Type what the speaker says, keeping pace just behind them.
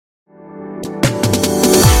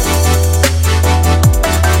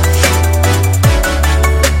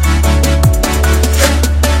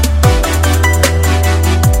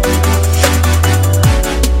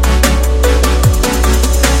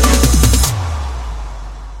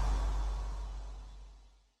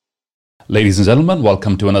Ladies and gentlemen,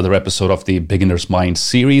 welcome to another episode of the Beginner's Mind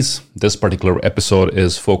series. This particular episode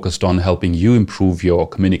is focused on helping you improve your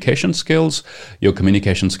communication skills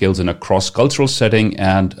in a cross-cultural setting,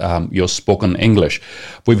 and your spoken English.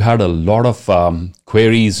 We've had a lot of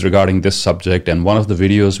queries regarding this subject, and one of the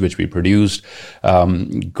videos which we produced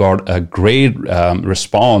got a great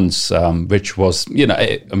response, which was,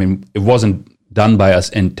 it wasn't done by us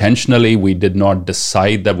intentionally. We did not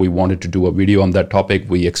decide that we wanted to do a video on that topic.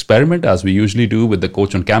 We experiment, as we usually do, with the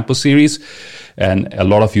Coach on Campus series. And a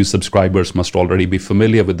lot of you subscribers must already be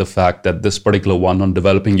familiar with the fact that this particular one on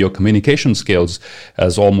developing your communication skills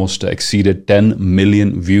has almost exceeded 10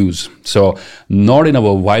 million views. So not in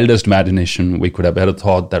our wildest imagination we could have ever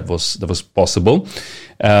thought that was possible.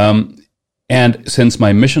 And since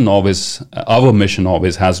our mission always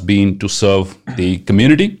has been to serve the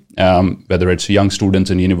community, whether it's young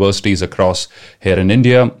students in universities across here in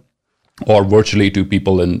India, or virtually to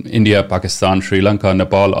people in India, Pakistan, Sri Lanka,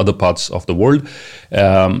 Nepal, other parts of the world,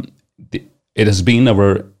 it has been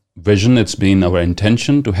our vision, it's been our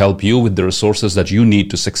intention to help you with the resources that you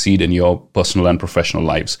need to succeed in your personal and professional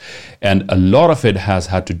lives. And a lot of it has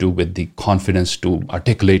had to do with the confidence to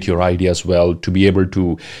articulate your ideas well, to be able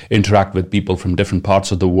to interact with people from different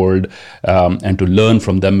parts of the world, and to learn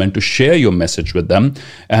from them and to share your message with them.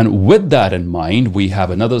 And with that in mind, we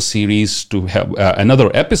have another series to help,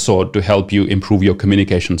 another episode to help you improve your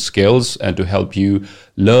communication skills and to help you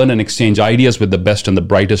learn and exchange ideas with the best and the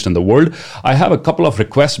brightest in the world. I have a couple of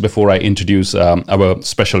requests before I introduce our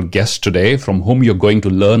special guest today, from whom you're going to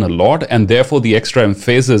learn a lot, and therefore the extra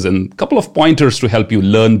emphasis and a couple of pointers to help you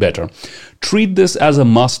learn better. Treat this as a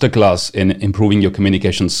masterclass in improving your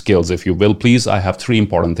communication skills, if you will, please. I have 3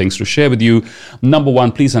 important things to share with you. Number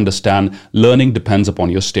 1, please understand learning depends upon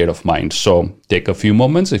your state of mind. So take a few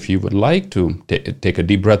moments, if you would like, to take a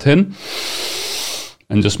deep breath in.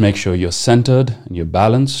 And just make sure you're centered and you're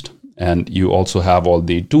balanced. And you also have all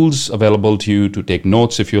the tools available to you to take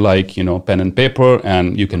notes if you like, pen and paper.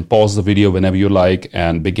 And you can pause the video whenever you like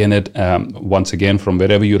and begin it once again from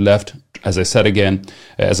wherever you left. As I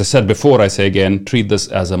said before, I say again, treat this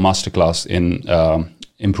as a masterclass in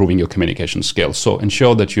improving your communication skills. So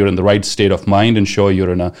ensure that you're in the right state of mind. Ensure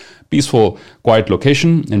you're in a peaceful, quiet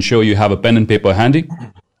location. Ensure you have a pen and paper handy.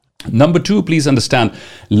 Number 2, please understand,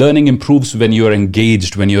 learning improves when you're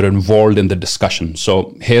engaged, when you're involved in the discussion.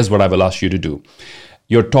 So here's what I will ask you to do.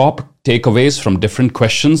 Your top takeaways from different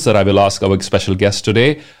questions that I will ask our special guest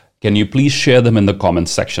today, can you please share them in the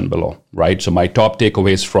comments section below, right? So my top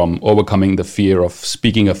takeaways from overcoming the fear of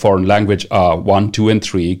speaking a foreign language are 1, 2, and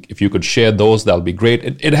 3. If you could share those, that'll be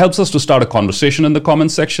great. It helps us to start a conversation in the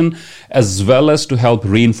comments section, as well as to help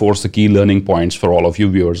reinforce the key learning points for all of you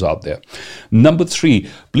viewers out there. Number 3,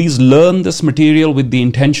 please learn this material with the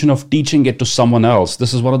intention of teaching it to someone else.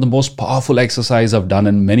 This is one of the most powerful exercises I've done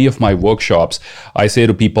in many of my workshops. I say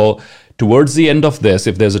to people, towards the end of this,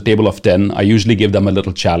 if there's a table of 10, I usually give them a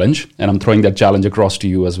little challenge, and I'm throwing that challenge across to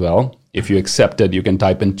you as well. If you accept it, you can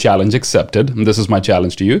type in challenge accepted, and this is my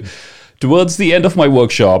challenge to you. Towards the end of my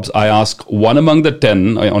workshops, I ask one among the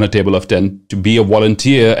 10 on a table of 10 to be a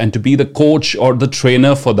volunteer and to be the coach or the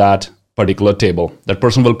trainer for that particular table. That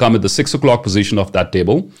person will come at the 6 o'clock position of that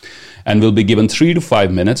table and will be given 3 to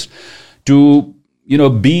 5 minutes to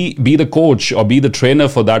be the coach or be the trainer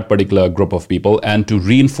for that particular group of people, and to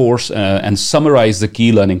reinforce and summarize the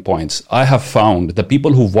key learning points. I have found the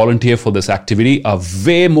people who volunteer for this activity are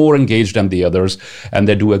way more engaged than the others, and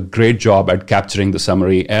they do a great job at capturing the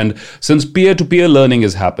summary. And since peer-to-peer learning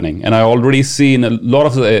is happening, and I already see in a lot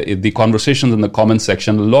of the conversations in the comment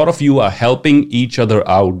section, a lot of you are helping each other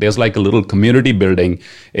out. There's like a little community building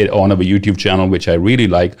on our YouTube channel, which I really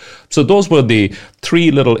like. So those were the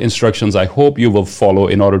 3 little instructions I hope you will follow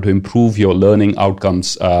in order to improve your learning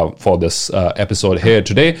outcomes for this episode here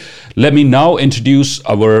today. Let me now introduce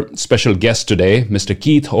our special guest today, Mr.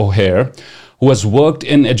 Keith O'Hare, who has worked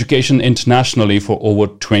in education internationally for over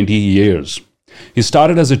 20 years. He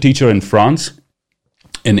started as a teacher in France,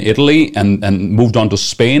 in Italy, and moved on to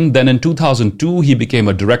Spain. Then in 2002, he became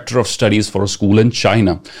a director of studies for a school in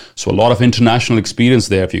China. So a lot of international experience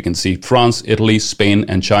there, if you can see, France, Italy, Spain,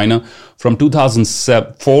 and China. From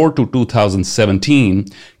 2004 to 2017,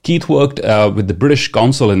 Keith worked with the British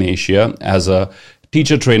Council in Asia as a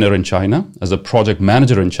teacher trainer in China, as a project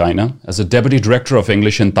manager in China, as a deputy director of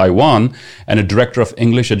English in Taiwan, and a director of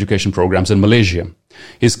English education programs in Malaysia.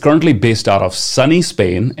 He's currently based out of sunny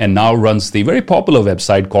Spain and now runs the very popular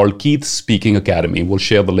website called Keith Speaking Academy. We'll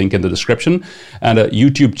share the link in the description, and a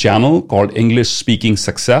YouTube channel called English Speaking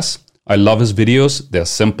Success. I love his videos. They're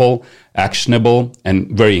simple, actionable,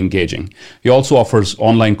 and very engaging. He also offers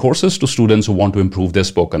online courses to students who want to improve their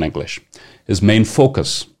spoken English. His main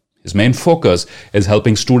focus is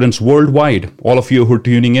helping students worldwide, all of you who are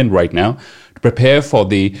tuning in right now, to prepare for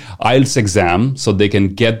the IELTS exam so they can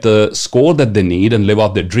get the score that they need and live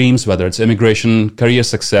out their dreams, whether it's immigration, career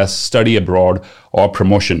success, study abroad, or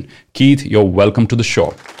promotion. Keith, you're welcome to the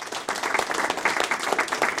show.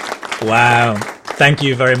 Wow. Thank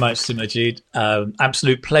you very much, Simajid.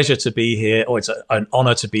 Absolute pleasure to be here, or it's an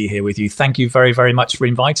honor to be here with you. Thank you very, very much for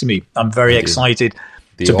inviting me. I'm very excited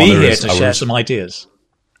to be here to share some ideas.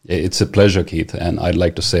 It's a pleasure, Keith, and I'd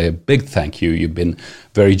like to say a big thank you. You've been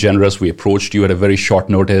very generous. We approached you at a very short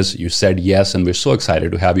notice. You said yes, and we're so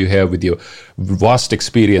excited to have you here with your vast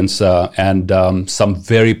experience and some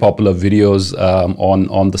very popular videos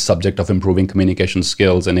on the subject of improving communication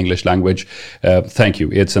skills and English language. Thank you.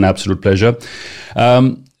 It's an absolute pleasure.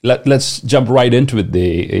 Let's jump right into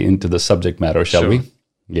the subject matter, shall we?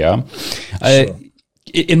 Yeah. Sure.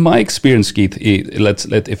 In my experience, Keith,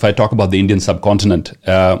 if I talk about the Indian subcontinent,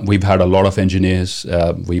 we've had a lot of engineers.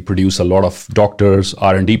 We produce a lot of doctors,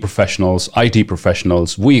 R&D professionals, IT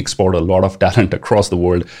professionals. We export a lot of talent across the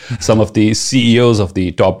world. Some of the CEOs of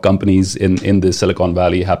the top companies in the Silicon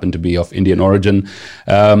Valley happen to be of Indian origin.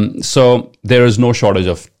 So there is no shortage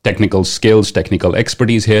of technical skills, technical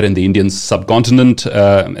expertise here in the Indian subcontinent,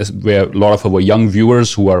 where a lot of our young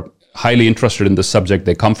viewers who are highly interested in the subject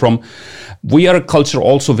they come from. We are a culture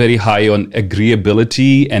also very high on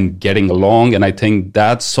agreeability and getting along, and I think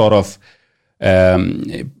that sort of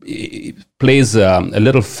plays a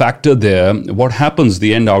little factor there. What happens,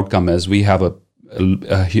 the end outcome is we have a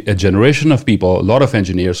generation of people, a lot of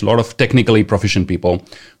engineers, a lot of technically proficient people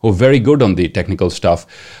who are very good on the technical stuff,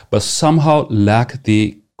 but somehow lack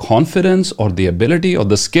the confidence or the ability or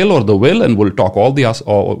the skill or the will, and we'll talk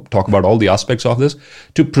about all the aspects of this,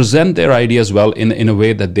 to present their ideas well in a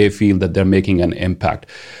way that they feel that they're making an impact.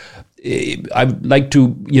 I'd like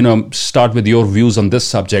to, start with your views on this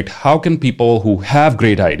subject. How can people who have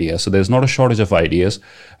great ideas, so there's not a shortage of ideas,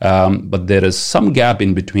 but there is some gap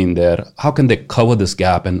in between there, how can they cover this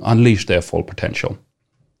gap and unleash their full potential?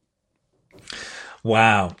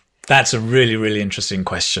 Wow, that's a really, really interesting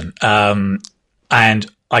question.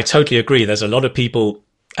 And I totally agree. There's a lot of people,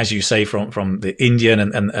 as you say, from the Indian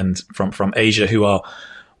and from Asia who are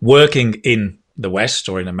working in the West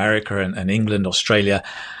or in America and England, Australia,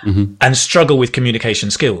 and struggle with communication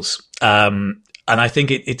skills. And I think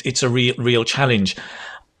it's a real challenge.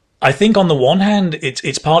 I think on the one hand,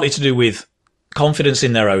 it's partly to do with confidence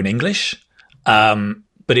in their own English,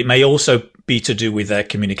 but it may also be to do with their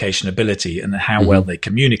communication ability and how well they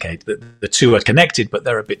communicate. The two are connected, but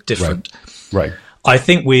they're a bit different. Right. I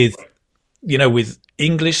think with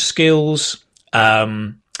English skills,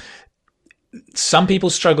 some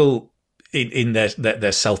people struggle in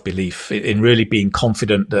their self-belief, in really being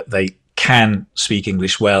confident that they can speak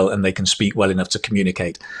English well and they can speak well enough to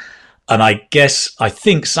communicate. And I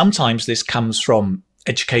think sometimes this comes from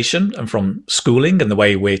education and from schooling and the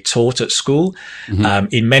way we're taught at school.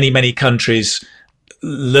 In many, many countries,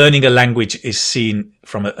 learning a language is seen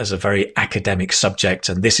as a very academic subject,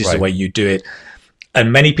 and this is the way you do it.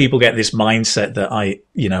 And many people get this mindset that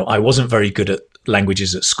I wasn't very good at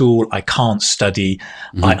languages at school. I can't study.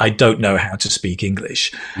 I don't know how to speak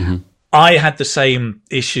English. I had the same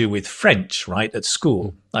issue with French, right, at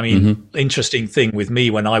school. I mean, interesting thing with me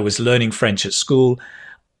when I was learning French at school,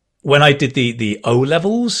 when I did the O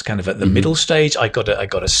levels, kind of at the middle stage, I got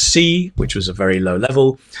a C, which was a very low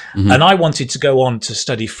level, and I wanted to go on to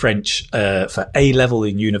study French for A level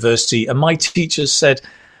in university. And my teachers said,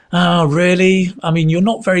 "Oh, really? I mean, you're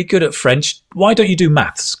not very good at French. Why don't you do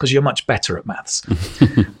maths? Because you're much better at maths."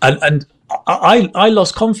 and I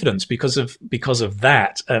lost confidence because of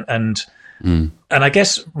that, and I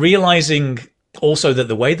guess realizing also that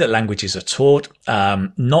the way that languages are taught,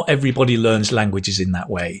 not everybody learns languages in that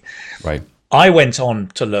way. Right. I went on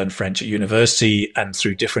to learn French at university, and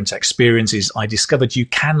through different experiences, I discovered you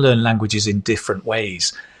can learn languages in different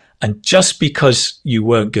ways. And just because you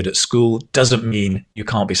weren't good at school doesn't mean you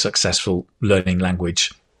can't be successful learning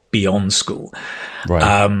language beyond school.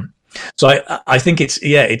 Right. So I think it's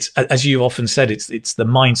as you often said, it's the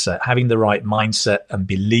mindset, having the right mindset and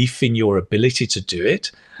belief in your ability to do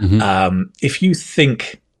it. If you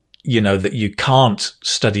think, that you can't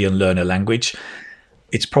study and learn a language,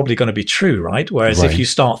 it's probably going to be true, right? Whereas if you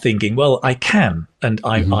start thinking, well, I can, and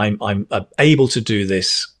I'm able to do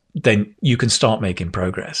this, then you can start making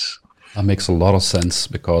progress. That makes a lot of sense,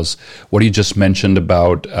 because what you just mentioned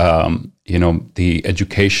about, the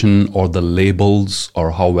education or the labels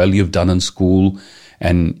or how well you've done in school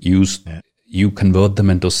and you convert them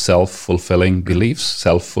into self-fulfilling beliefs,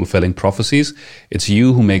 self-fulfilling prophecies. It's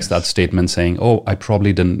you who makes that statement saying, oh, I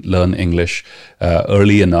probably didn't learn English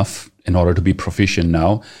early enough in order to be proficient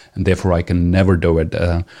now, and therefore I can never do it.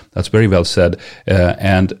 That's very well said.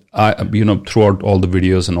 And I, throughout all the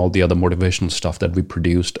videos and all the other motivational stuff that we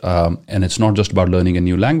produced, and it's not just about learning a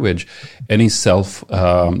new language, any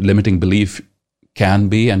self-limiting belief can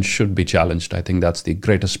be and should be challenged. I think that's the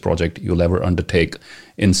greatest project you'll ever undertake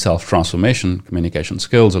in self-transformation, communication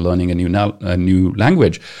skills, or learning a new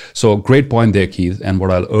language. So great point there, Keith. And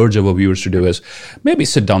what I'll urge our viewers to do is maybe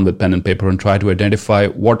sit down with pen and paper and try to identify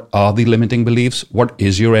what are the limiting beliefs, what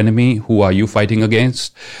is your enemy, who are you fighting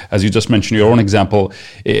against. As you just mentioned your own example,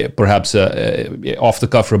 perhaps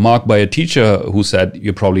off-the-cuff remark by a teacher who said,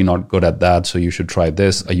 you're probably not good at that, so you should try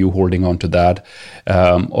this. Are you holding on to that?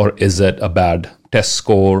 Or is it a bad test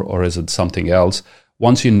score, or is it something else?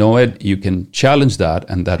 Once you know it, you can challenge that,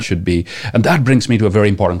 and that brings me to a very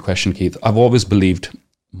important question, Keith. I've always believed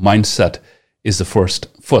mindset is the first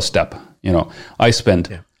step. I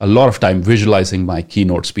spend a lot of time visualizing my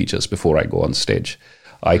keynote speeches before I go on stage.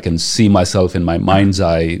 I can see myself in my mind's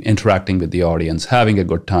eye, interacting with the audience, having a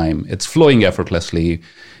good time. It's flowing effortlessly.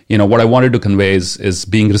 What I wanted to convey is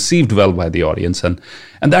being received well by the audience, and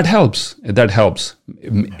that helps. That helps.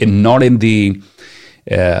 Not in the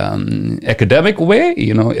academic way,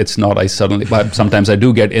 it's not but sometimes I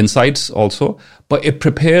do get insights also, but it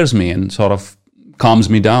prepares me and sort of calms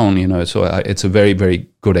me down, so it's a very, very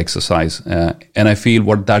good exercise. And I feel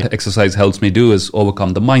what that exercise helps me do is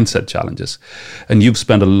overcome the mindset challenges. And you've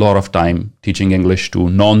spent a lot of time teaching English to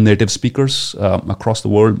non-native speakers across the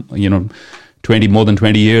world, more than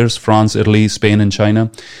 20 years, France, Italy, Spain, and China.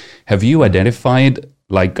 Have you identified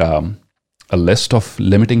a list of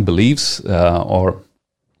limiting beliefs or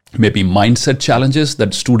maybe mindset challenges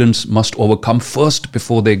that students must overcome first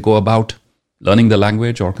before they go about learning the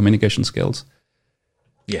language or communication skills?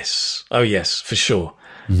 Yes. Oh, yes, for sure.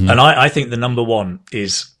 Mm-hmm. And I think the number one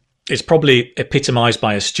is probably epitomized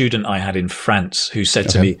by a student I had in France who said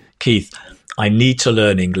to me, Keith, I need to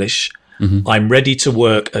learn English. Mm-hmm. I'm ready to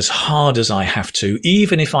work as hard as I have to.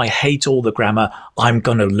 Even if I hate all the grammar, I'm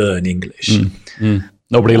going to learn English.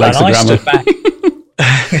 Nobody likes the grammar. I stood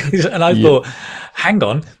back and I thought, hang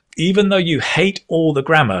on, even though you hate all the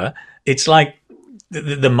grammar, it's like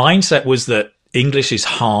the mindset was that English is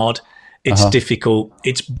hard, it's difficult,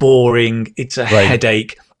 it's boring, it's a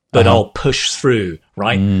headache, but I'll push through,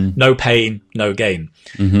 right? No pain, no gain.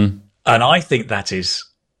 Mm-hmm. And I think that is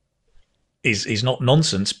not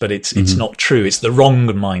nonsense, but it's not true. It's the wrong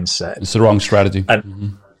mindset. It's the wrong strategy.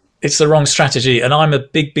 And it's the wrong strategy. And I'm a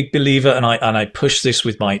big, big believer, and I push this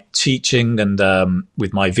with my teaching and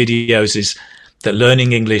with my videos, is that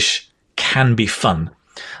learning English can be fun.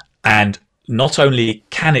 And not only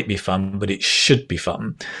can it be fun, but it should be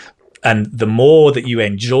fun. And the more that you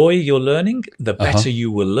enjoy your learning, the better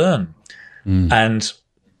you will learn. And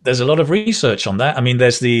there's a lot of research on that. I mean,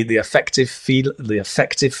 there's the affective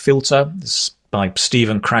filter by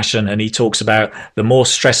Stephen Krashen, and he talks about the more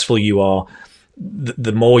stressful you are,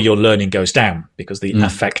 the more your learning goes down because the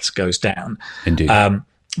affect goes down. Indeed.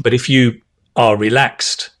 But if you are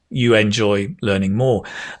relaxed, you enjoy learning more.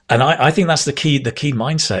 And I think that's the key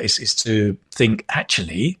mindset is to think,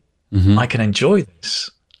 actually, I can enjoy this.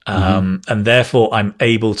 And therefore I'm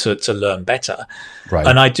able to learn better. Right.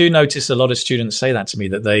 And I do notice a lot of students say that to me,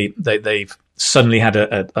 that they've suddenly had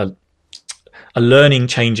a learning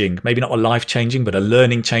changing, maybe not a life changing, but a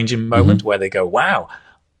learning changing moment where they go, wow,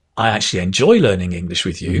 I actually enjoy learning English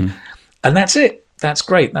with you. And that's it. That's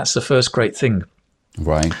great. That's the first great thing.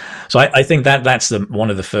 Right. So I think that's one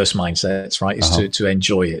of the first mindsets, right, is to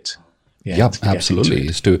enjoy it. Yeah, absolutely.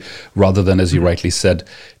 Is to, rather than, as you rightly said,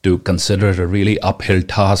 to consider it a really uphill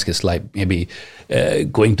task. It's like maybe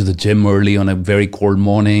going to the gym early on a very cold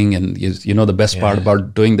morning. And the best part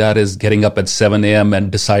about doing that is getting up at 7 a.m.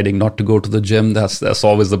 and deciding not to go to the gym. That's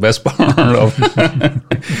always the best part of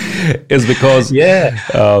is because...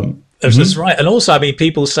 That's right. And also, I mean,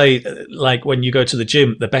 people say, like, when you go to the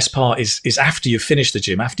gym, the best part is after you finish the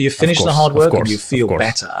gym, after you finish the hard work and you feel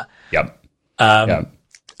better.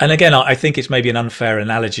 And again, I think it's maybe an unfair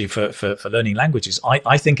analogy for learning languages.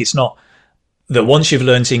 I think it's not that once you've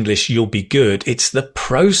learned English, you'll be good. It's the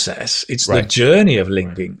process. It's the journey of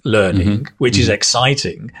learning, which is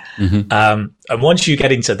exciting. And once you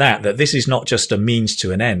get into that this is not just a means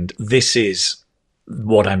to an end. This is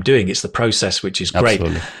what I'm doing. It's the process, which is great.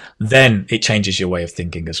 Absolutely. Then it changes your way of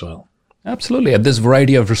thinking as well. Absolutely. And there's a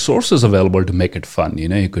variety of resources available to make it fun.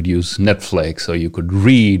 You could use Netflix, or you could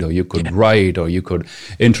read, or you could write, or you could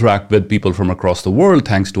interact with people from across the world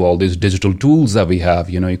thanks to all these digital tools that we have.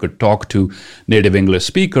 You could talk to native English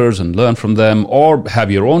speakers and learn from them, or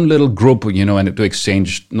have your own little group, and to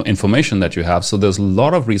exchange information that you have. So there's a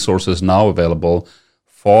lot of resources now available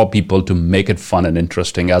for people to make it fun and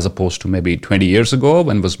interesting, as opposed to maybe 20 years ago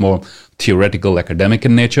when it was more theoretical, academic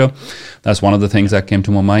in nature. That's one of the things that came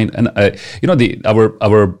to my mind. And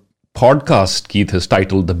our podcast, Keith, is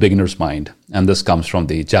titled "The Beginner's Mind," and this comes from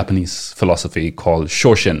the Japanese philosophy called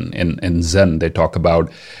Shoshin. In Zen, they talk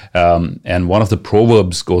about, and one of the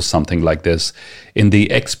proverbs goes something like this: "In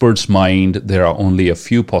the expert's mind, there are only a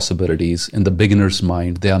few possibilities. In the beginner's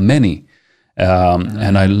mind, there are many."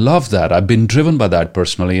 And I love that. I've been driven by that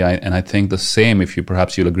personally. And I think the same, if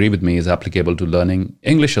you'll agree with me, is applicable to learning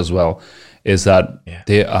English as well, is that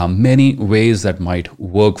there are many ways that might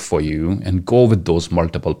work for you, and go with those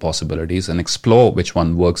multiple possibilities and explore which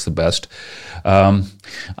one works the best. I'm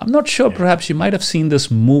not sure, perhaps you might have seen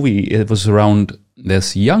this movie. It was around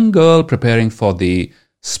this young girl preparing for the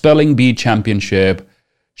Spelling Bee Championship.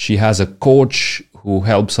 She has a coach who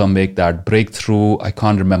helps her make that breakthrough. I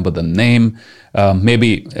can't remember the name.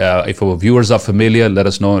 Maybe if our viewers are familiar, let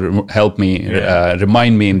us know. Help me,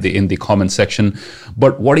 remind me in the comment section.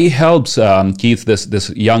 But what he helps Keith,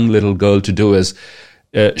 this young little girl, to do is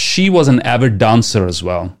she was an avid dancer as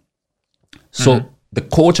well. So the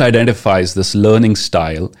coach identifies this learning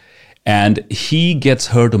style, and he gets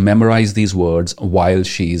her to memorize these words while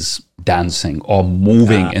she's dancing or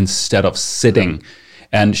moving instead of sitting.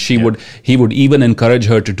 And he would even encourage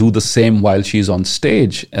her to do the same while she's on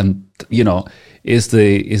stage. And, is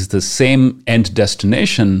the same end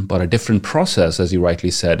destination, but a different process, as you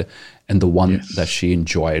rightly said, and the one that she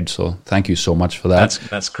enjoyed. So thank you so much for that.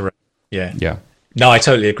 That's correct. Yeah. Yeah. No, I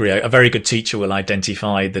totally agree. A very good teacher will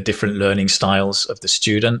identify the different learning styles of the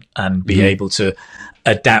student and be able to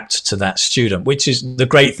adapt to that student, which is the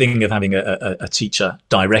great thing of having a teacher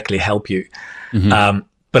directly help you.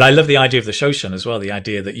 But I love the idea of the Shoshin as well, the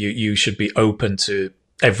idea that you should be open to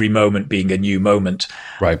every moment being a new moment.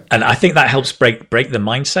 Right. And I think that helps break the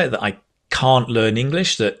mindset that I can't learn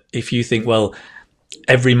English, that if you think, well,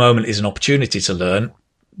 every moment is an opportunity to learn,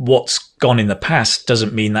 what's gone in the past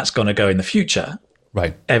doesn't mean that's going to go in the future.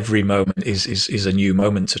 Right. Every moment is a new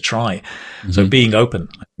moment to try. So being open,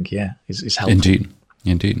 I think, is helpful.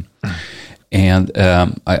 Indeed. And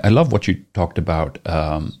I love what you talked about.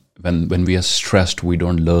 When we are stressed, we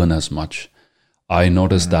don't learn as much. I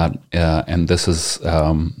noticed that, and this is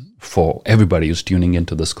for everybody who's tuning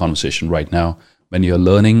into this conversation right now. When you're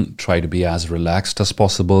learning, try to be as relaxed as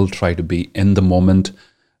possible. Try to be in the moment.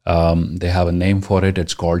 They have a name for it.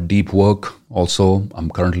 It's called deep work. Also, I'm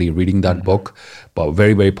currently reading that book, but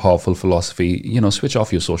very, very powerful philosophy. Switch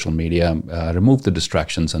off your social media, remove the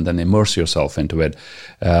distractions, and then immerse yourself into it.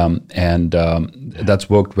 That's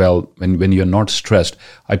worked well when you're not stressed.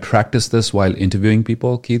 I practice this while interviewing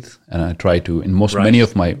people, Keith, and I try to, in many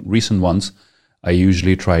of my recent ones, I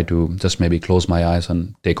usually try to just maybe close my eyes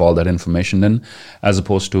and take all that information in, as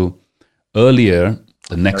opposed to earlier,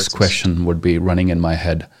 the next question would be running in my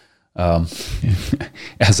head.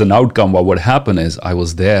 As an outcome, what would happen is I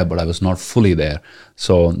was there, but I was not fully there.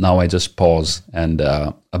 So now I just pause and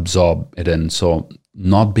absorb it in. So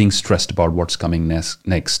not being stressed about what's coming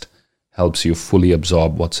next helps you fully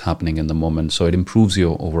absorb what's happening in the moment. So it improves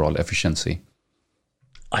your overall efficiency.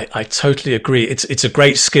 I totally agree. It's a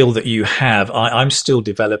great skill that you have. I'm still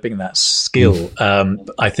developing that skill.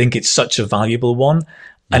 I think it's such a valuable one.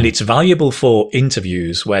 And it's valuable for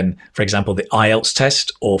interviews when, for example, the IELTS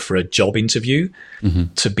test or for a job interview,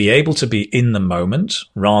 to be able to be in the moment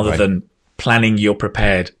rather than planning your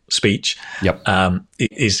prepared speech.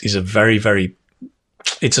 Is a very, very,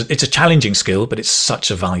 it's a challenging skill, but it's such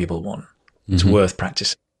a valuable one. It's worth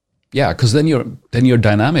practicing. Yeah, because then you're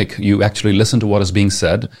dynamic. You actually listen to what is being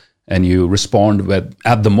said and you respond with,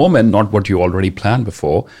 at the moment, not what you already planned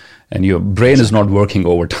before, and your brain is not working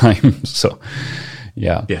overtime. So.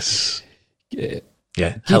 Yeah. Yes. Yeah.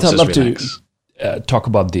 Helps I'd us love relax. to talk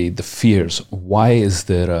about the fears. Why is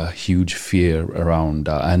there a huge fear around?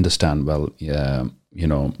 I understand. Well,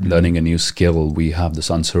 learning a new skill, we have this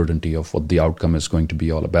uncertainty of what the outcome is going to be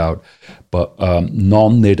all about. But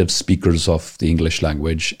non-native speakers of the English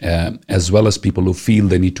language, as well as people who feel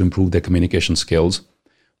they need to improve their communication skills,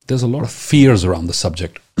 there's a lot of fears around the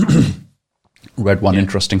subject. Read one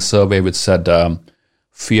interesting survey which said.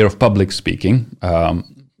 Fear of public speaking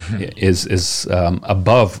is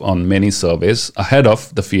above on many surveys, ahead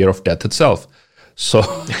of the fear of death itself. So,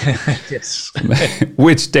 Yes.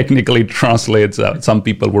 which technically translates that some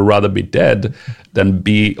people would rather be dead than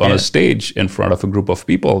be on a stage in front of a group of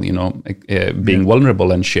people, being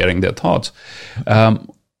vulnerable and sharing their thoughts.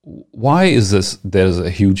 Why is this? There's a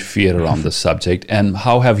huge fear around this subject, and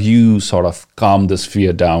how have you sort of calmed this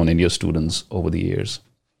fear down in your students over the years?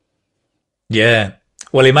 Yeah.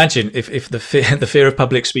 Well, imagine if the fear of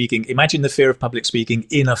public speaking, imagine the fear of public speaking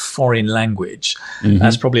in a foreign language.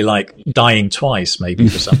 That's probably like dying twice, maybe,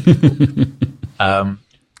 for some people.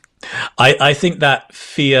 I think that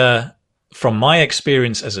fear, from my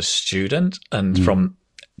experience as a student and from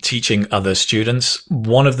teaching other students,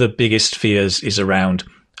 one of the biggest fears is around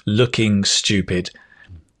looking stupid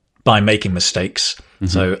by making mistakes.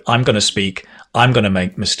 So I'm going to speak, I'm going to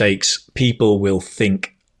make mistakes. People will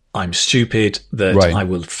think I'm stupid, that I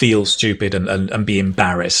will feel stupid and be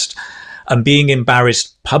embarrassed. And being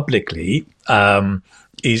embarrassed publicly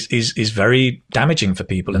is very damaging for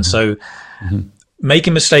people. And so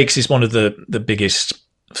making mistakes is one of the biggest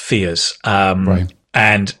fears.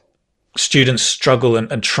 And students struggle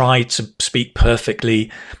and try to speak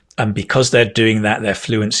perfectly. And because they're doing that, their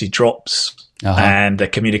fluency drops and their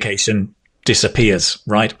communication disappears,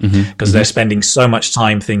 right? Because they're spending so much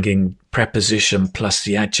time thinking preposition plus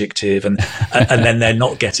the adjective, and then they're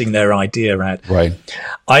not getting their idea out. Right.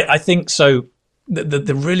 I think so.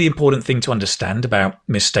 The really important thing to understand about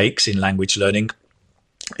mistakes in language learning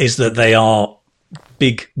is that they are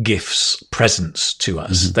big gifts, presents to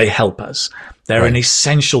us. They help us. They're an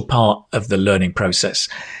essential part of the learning process.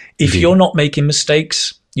 If you're not making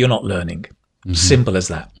mistakes, you're not learning. Simple as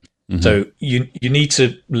that. So you need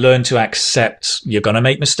to learn to accept you're going to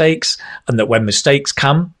make mistakes, and that when mistakes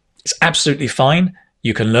come, it's absolutely fine.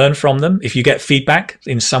 You can learn from them. If you get feedback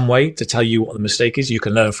in some way to tell you what the mistake is, you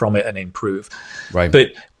can learn from it and improve. Right.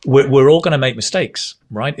 But we're all going to make mistakes,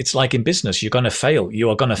 right? It's like in business, you're going to fail. You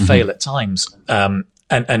are going to fail at times.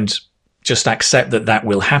 And just accept that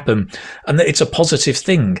will happen, and that it's a positive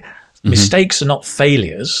thing. Mistakes are not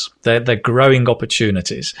failures. They're growing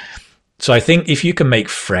opportunities. So I think if you can make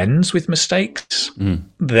friends with mistakes,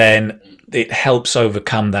 then it helps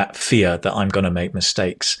overcome that fear that I'm going to make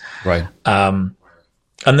mistakes. Right. And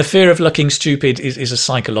the fear of looking stupid is a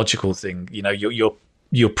psychological thing.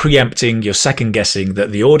 You're preempting, you're second guessing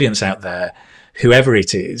that the audience out there, whoever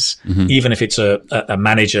it is, even if it's a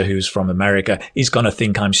manager who's from America, is going to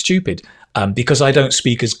think I'm stupid because I don't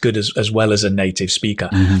speak as good as well as a native speaker.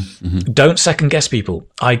 Don't second guess people.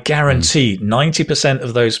 I guarantee 90%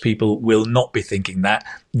 of those people will not be thinking that.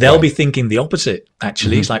 They'll be thinking the opposite,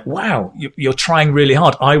 actually. It's like, wow, you're trying really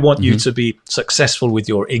hard. I want you to be successful with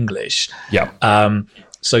your English.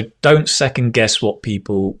 So don't second guess what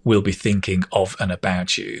people will be thinking of and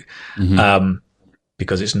about you.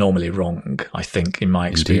 Because it's normally wrong, I think, in my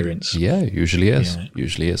experience. Indeed. Yeah, usually is.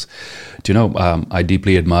 Usually is. Do you know, I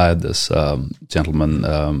deeply admired this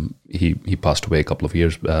gentleman. He passed away a couple of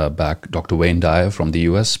years back, Dr. Wayne Dyer from the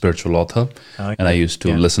US, spiritual author. Okay. And I used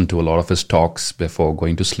to listen to a lot of his talks before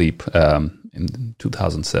going to sleep. In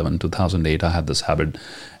 2007, 2008, I had this habit.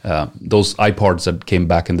 Those iPods that came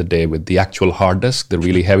back in the day with the actual hard disk, the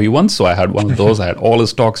really heavy ones. So I had one of those. I had all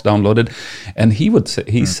his talks downloaded. And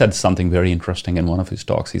he said something very interesting in one of his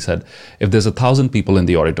talks. He said, if there's 1,000 people in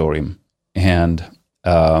the auditorium and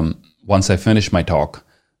once I finish my talk,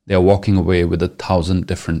 they're walking away with 1,000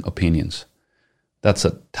 different opinions. That's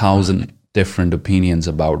 1,000 different opinions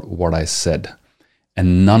about what I said.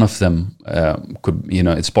 And none of them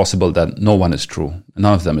it's possible that no one is true.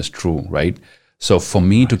 None of them is true, right? So for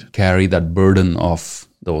me to carry that burden of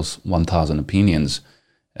those 1,000 opinions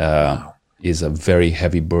is a very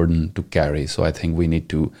heavy burden to carry. So I think we need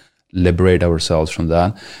to liberate ourselves from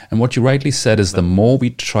that. And what you rightly said is the more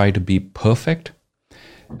we try to be perfect,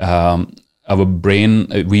 our brain,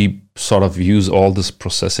 we sort of use all this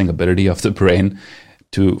processing ability of the brain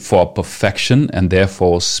for perfection, and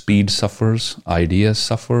therefore speed suffers, ideas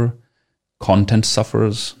suffer, content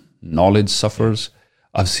suffers, knowledge suffers.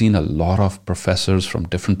 I've seen a lot of professors from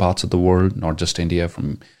different parts of the world, not just India,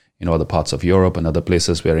 from other parts of Europe and other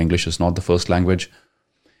places where English is not the first language,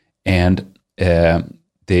 and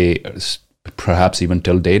they perhaps even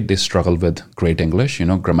till date they struggle with great English,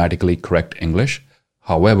 grammatically correct English.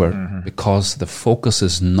 However, because the focus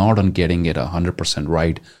is not on getting it 100%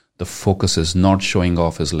 right, the focus is not showing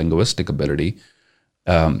off his linguistic ability,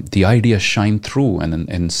 the ideas shine through. And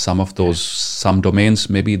in some domains,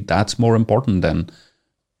 maybe that's more important than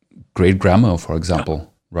great grammar, for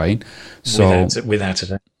example, right? So without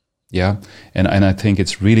it. Yeah. And I think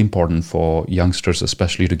it's really important for youngsters,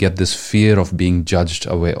 especially, to get this fear of being judged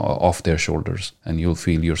away off their shoulders. And you'll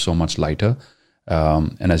feel you're so much lighter.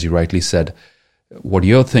 And as you rightly said, what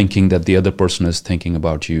you're thinking that the other person is thinking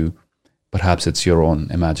about you, perhaps it's your own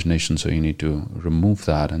imagination. So you need to remove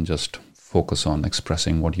that and just focus on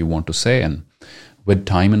expressing what you want to say. And with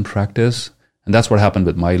time and practice, and that's what happened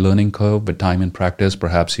with my learning curve, with time and practice,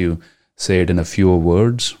 perhaps you say it in a fewer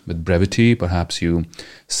words with brevity, perhaps you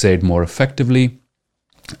say it more effectively,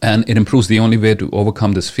 and it improves. The only way to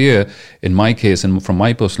overcome this fear, in my case and from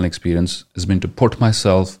my personal experience, has been to put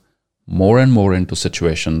myself more and more into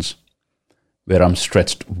situations where I'm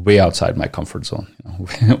stretched way outside my comfort zone,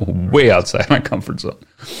 way outside my comfort zone.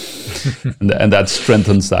 and that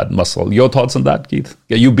strengthens that muscle. Your thoughts on that, Keith?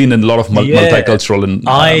 Yeah, you've been in a lot of multicultural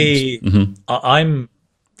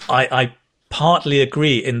I partly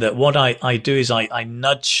agree in that what I do is I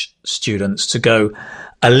nudge students to go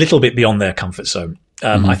a little bit beyond their comfort zone.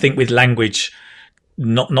 I think with language,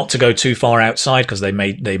 not to go too far outside because they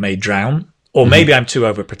may drown. Or maybe I'm too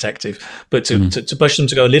overprotective, but to push them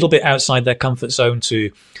to go a little bit outside their comfort zone,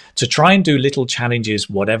 to try and do little challenges,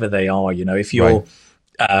 whatever they are. If you're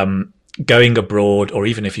going abroad, or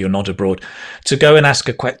even if you're not abroad, to go and ask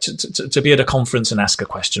a question, to be at a conference and ask a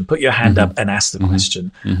question, put your hand up and ask the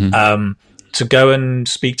question. To go and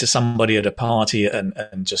speak to somebody at a party and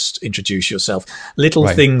just introduce yourself. Little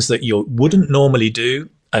things that you wouldn't normally do,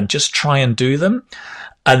 and just try and do them.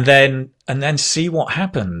 And then see what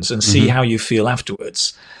happens and see how you feel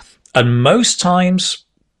afterwards. And most times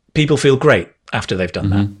people feel great after they've done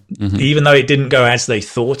that, even though it didn't go as they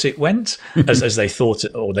thought it went, as they thought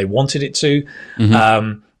it, or they wanted it to.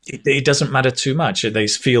 It doesn't matter too much. They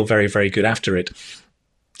feel very, very good after it.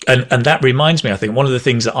 And that reminds me, I think one of the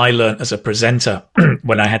things that I learned as a presenter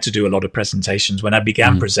when I had to do a lot of presentations, when I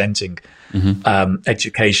began presenting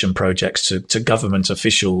education projects to government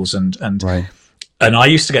officials and I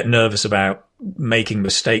used to get nervous about making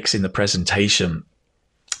mistakes in the presentation.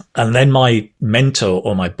 And then my mentor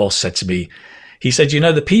or my boss said to me, he said,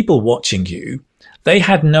 the people watching you, they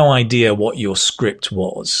had no idea what your script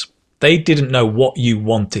was. They didn't know what you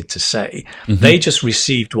wanted to say. They just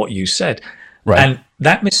received what you said. And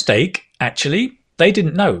that mistake, actually, they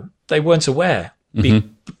didn't know. They weren't aware.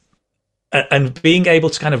 And being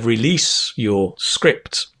able to kind of release your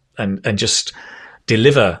script and just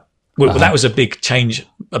deliver. Well, that was a big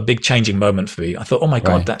changing moment for me. I thought, oh my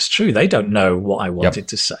God, that's true. They don't know what I wanted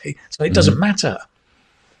to say, so it doesn't matter.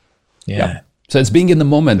 Yeah. So it's being in the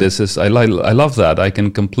moment. I love that. I can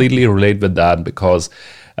completely relate with that because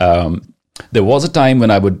there was a time when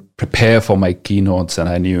I would prepare for my keynotes and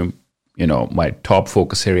I knew, my top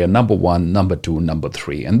focus area, number 1, number 2, number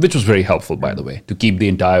 3, and which was very helpful, by the way, to keep the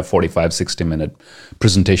entire 45, 60-minute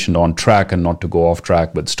presentation on track and not to go off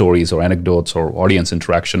track with stories or anecdotes or audience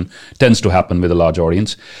interaction. Tends to happen with a large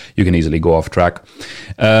audience. You can easily go off track.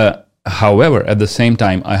 However, at the same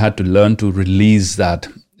time, I had to learn to release that,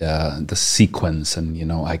 the sequence,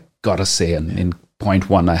 and, I gotta say, in point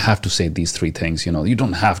 1, I have to say these 3 things. You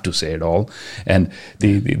don't have to say it all. And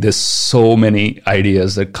there's so many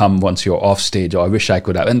ideas that come once you're off stage. Oh, I wish I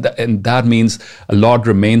could have. And that means a lot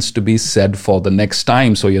remains to be said for the next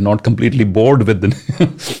time. So you're not completely bored with the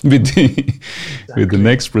with the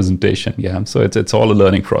next presentation. Yeah. So it's all a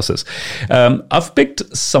learning process. I've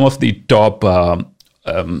picked some of the top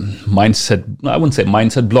mindset. I wouldn't say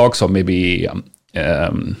mindset blocks, or maybe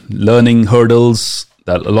learning hurdles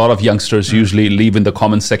that a lot of youngsters usually leave in the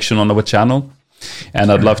comment section on our channel.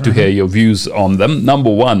 And I'd love to hear your views on them. Number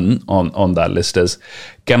 1 on that list is,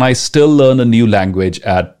 can I still learn a new language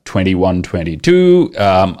at 21, 22?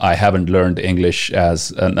 I haven't learned English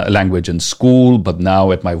as a language in school, but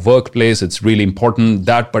now at my workplace, it's really important.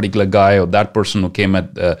 That particular guy or that person who came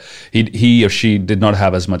he or she did not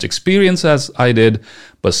have as much experience as I did,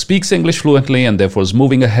 but speaks English fluently and therefore is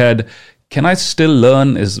moving ahead. Can I still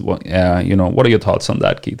learn? What are your thoughts on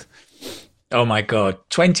that, Keith? Oh my God,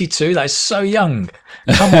 22? That's so young.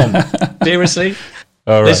 Come on, seriously?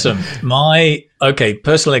 All right. Listen,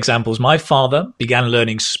 personal examples. My father began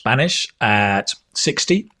learning Spanish at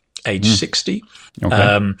age 60.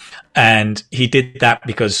 Okay. And he did that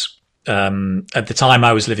because at the time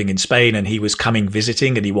I was living in Spain and he was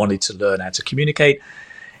visiting and he wanted to learn how to communicate.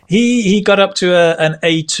 He got up to an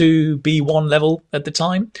A2, B1 level at the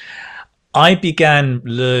time. I began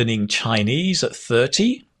learning Chinese at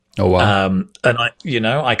 30. Oh, wow. And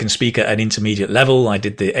I can speak at an intermediate level. I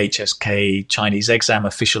did the HSK Chinese exam,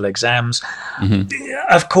 official exams.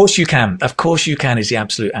 Of course you can. Of course you can is the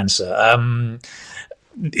absolute answer.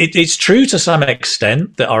 It's true to some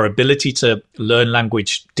extent that our ability to learn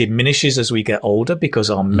language diminishes as we get older because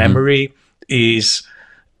our memory is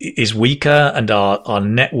weaker and our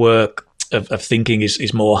network of thinking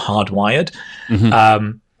is more hardwired.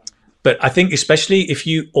 But I think especially if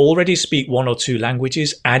you already speak one or two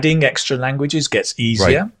languages, adding extra languages gets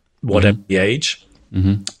easier, whatever the age.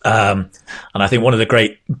 And I think one of the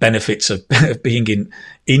great benefits of being in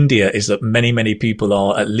India is that many people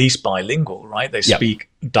are at least bilingual, right? They speak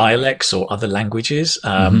dialects or other languages.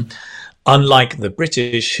 Unlike the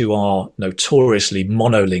British, who are notoriously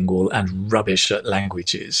monolingual and rubbish at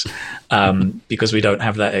languages, because we don't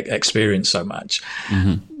have that experience so much,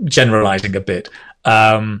 generalizing a bit.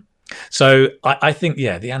 So I think,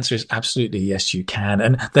 the answer is absolutely yes, you can.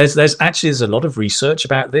 And there's a lot of research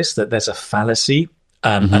about this, that there's a fallacy.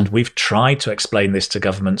 And we've tried to explain this to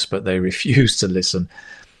governments, but they refuse to listen.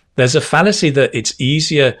 There's a fallacy that it's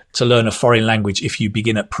easier to learn a foreign language if you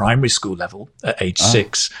begin at primary school level at age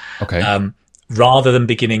 6, rather than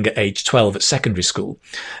beginning at age 12 at secondary school.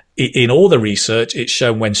 In all the research, it's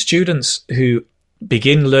shown when students who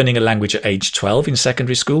begin learning a language at age 12 in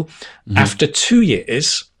secondary school, after 2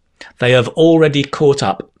 years, they have already caught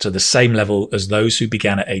up to the same level as those who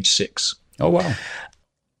began at age 6. Oh, wow.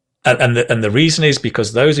 And the reason is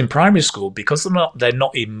because those in primary school, because they're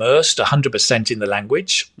not immersed 100% in the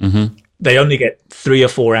language, they only get 3 or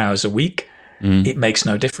 4 hours a week. It makes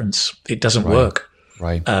no difference. It doesn't work.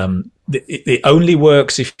 Right. It only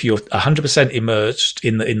works if you're 100% immersed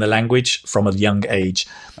in the language from a young age.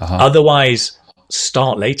 Otherwise,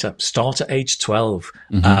 start later. Start at age 12,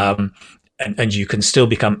 and you can still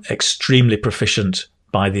become extremely proficient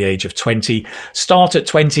by the age of 20. Start at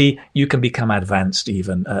 20, you can become advanced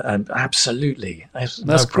even. And absolutely.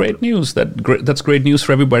 That's great news. That's great news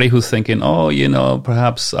for everybody who's thinking,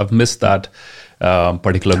 perhaps I've missed that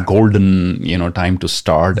particular golden, time to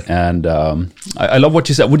start. And I love what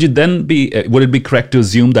you said. Would it be correct to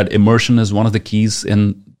assume that immersion is one of the keys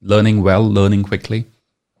in learning quickly?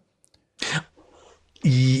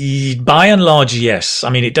 By and large, yes. I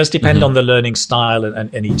mean, it does depend on the learning style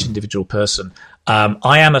and each individual person.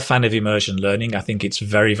 I am a fan of immersion learning. I think it's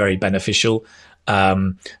very, very beneficial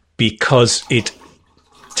because it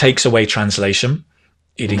takes away translation.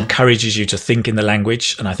 It encourages you to think in the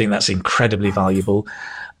language, and I think that's incredibly valuable.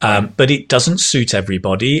 But it doesn't suit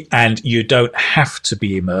everybody, and you don't have to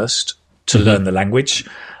be immersed to learn the language.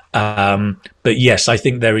 But yes, I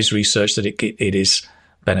think there is research that it is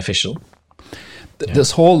beneficial.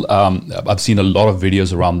 This whole, I've seen a lot of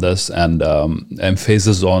videos around this and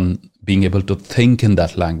emphasis on being able to think in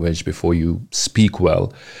that language before you speak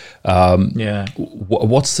well.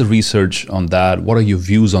 What's the research on that? What are your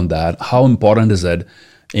views on that? How important is it?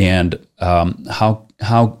 And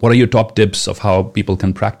what are your top tips of how people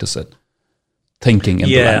can practice it? Thinking in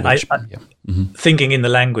the language. Thinking in the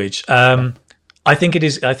language. I think it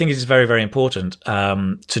is very, very important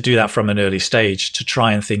to do that from an early stage, to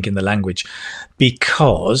try and think in the language,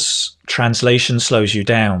 because translation slows you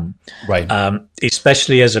down. Right.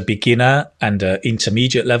 Especially as a beginner and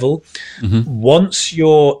intermediate level. Once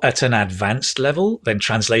you're at an advanced level, then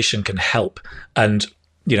translation can help. And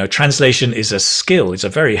translation is a skill. It's a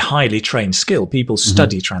very highly trained skill. People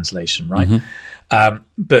study translation, right?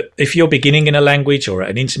 But if you're beginning in a language or at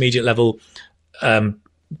an intermediate level,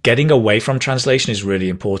 getting away from translation is really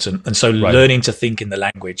important. And so learning to think in the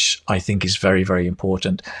language, I think, is very, very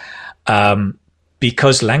important.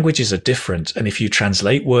 Because languages are different. And if you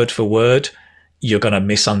translate word for word, you're going to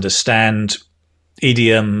misunderstand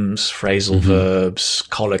idioms, phrasal verbs,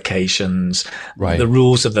 collocations. The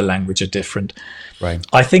rules of the language are different.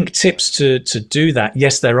 I think tips to do that,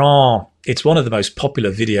 yes, there are. It's one of the most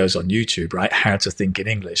popular videos on YouTube, right? How to think in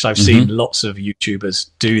English. I've seen lots of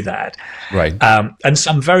YouTubers do that. And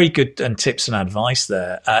some very good tips and advice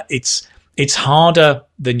there. It's harder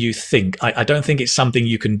than you think. I don't think it's something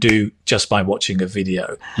you can do just by watching a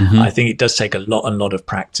video. I think it does take a lot of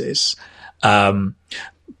practice.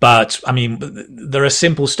 But I mean, there are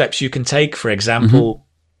simple steps you can take. For example,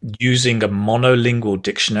 using a monolingual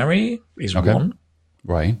dictionary is one.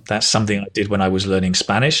 That's something I did when I was learning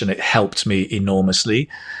Spanish, and it helped me enormously.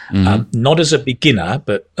 Not as a beginner,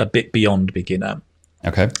 but a bit beyond beginner.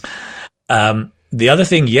 The other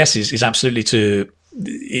thing, yes, is absolutely to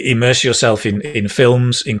immerse yourself in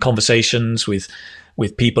films, in conversations with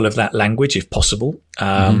people of that language, if possible.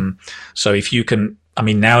 So if you can, I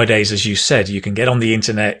mean, nowadays, as you said, you can get on the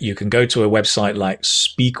internet, you can go to a website like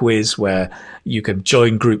SpeakWiz, where you can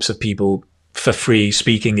join groups of people for free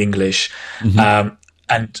speaking English.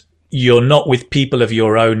 And you're not with people of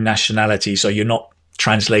your own nationality, so you're not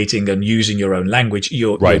translating and using your own language.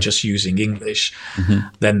 You're just using English.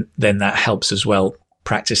 Then that helps as well,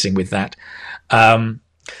 practicing with that.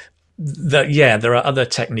 there are other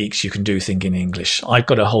techniques you can do thinking English. I've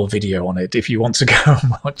got a whole video on it if you want to go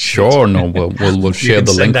and watch Sure, it. No, we'll share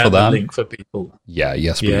the link for that. The link for people. Yeah,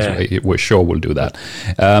 yes, please. We're sure we'll do that.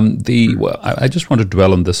 I just want to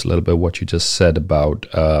dwell on this a little bit, what you just said about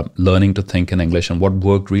learning to think in English, and what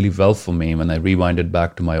worked really well for me when I rewinded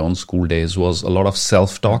back to my own school days was a lot of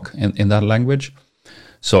self-talk in that language.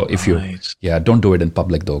 So if don't do it in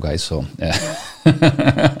public though, guys. So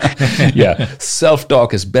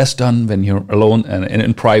self-talk is best done when you're alone and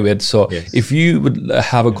in private. So if you would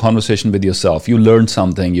have a conversation with yourself, you learned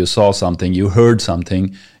something, you saw something, you heard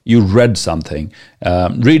something, you read something.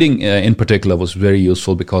 Reading in particular was very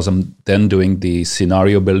useful because I'm then doing the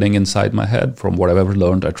scenario building inside my head from what I've ever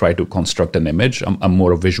learned. I try to construct an image. I'm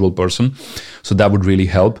more a visual person. So that would really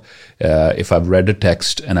help if I've read a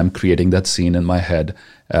text and I'm creating that scene in my head.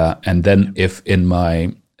 And then if in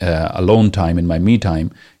my alone time, in my me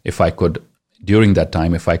time, if I could, during that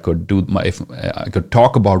time, if I could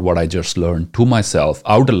talk about what I just learned to myself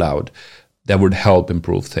out aloud, that would help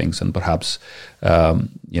improve things. And perhaps,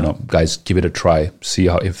 guys, give it a try. See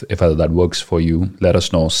how if that works for you. Let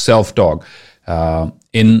us know. Self-talk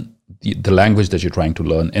in the language that you're trying to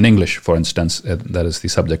learn, in English, for instance. That is the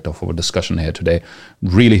subject of our discussion here today.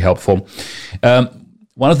 Really helpful.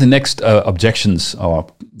 One of the next objections or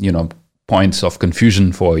points of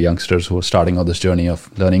confusion for youngsters who are starting on this journey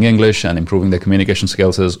of learning English and improving their communication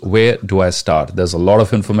skills is, where do I start? There's a lot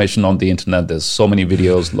of information on the internet. There's so many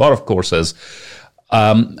videos, a lot of courses.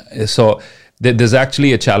 So there's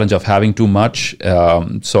actually a challenge of having too much.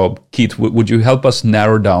 So Keith, would you help us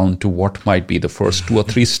narrow down to what might be the first 2 or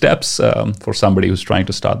 3 steps for somebody who's trying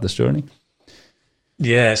to start this journey?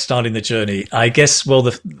 Yeah, starting the journey. I guess, well,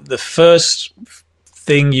 the first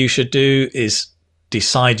thing you should do is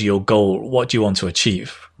decide your goal. What do you want to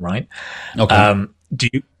achieve, right? Okay.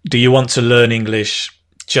 Do you want to learn English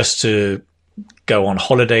just to go on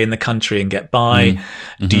holiday in the country and get by?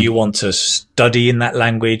 Mm-hmm. Do you want to study in that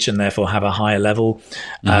language and therefore have a higher level?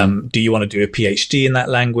 Mm-hmm. Do you want to do a PhD in that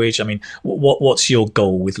language? I mean, what's your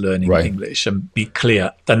goal with learning English? And be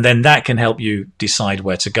clear. And then that can help you decide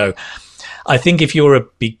where to go. I think if you're a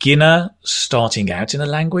beginner starting out in a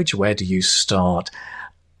language, where do you start?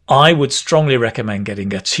 I would strongly recommend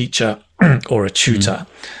getting a teacher or a tutor,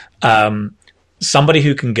 somebody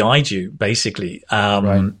who can guide you, basically.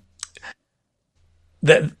 I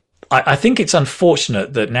think it's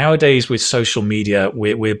unfortunate that nowadays with social media,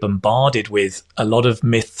 we're bombarded with a lot of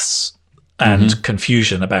myths and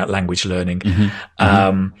confusion about language learning,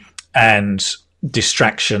 and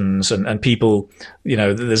distractions and people,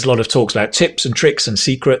 there's a lot of talks about tips and tricks and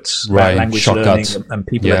secrets about language shortcuts. Learning, and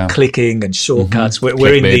people are clicking and shortcuts.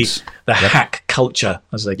 We're in the hack culture,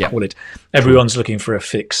 as they call it. Everyone's looking for a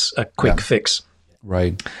quick fix.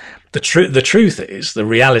 Right. The truth is, the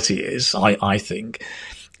reality is, I think,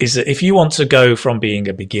 is that if you want to go from being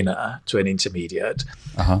a beginner to an intermediate,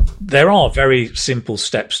 there are very simple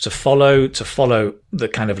steps to follow the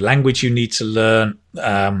kind of language you need to learn,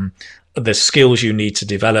 the skills you need to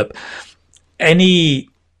develop. Any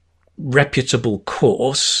reputable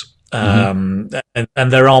course, and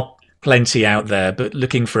there are plenty out there, but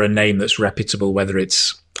looking for a name that's reputable, whether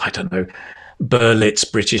it's, I don't know,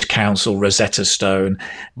 Berlitz, British Council, Rosetta Stone,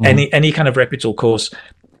 any kind of reputable course,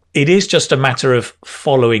 it is just a matter of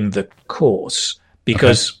following the course,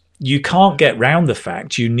 because you can't get round the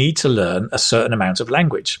fact you need to learn a certain amount of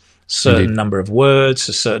language. Certain number of words,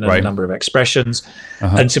 a certain number of expressions,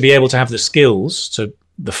 and to be able to have the skills,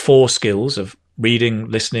 the 4 skills of reading,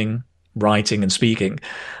 listening, writing, and speaking,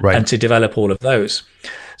 and to develop all of those.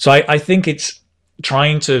 So I think it's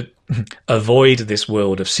trying to avoid this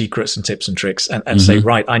world of secrets and tips and tricks and say,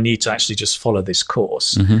 right, I need to actually just follow this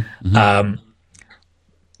course.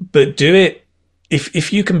 But do it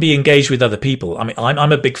if you can be engaged with other people. I mean,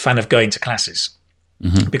 I'm a big fan of going to classes,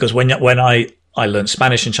 because when I learned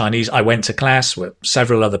Spanish and Chinese, I went to class with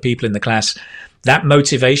several other people in the class. That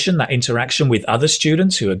motivation, that interaction with other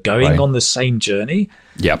students who are going on the same journey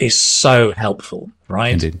is so helpful,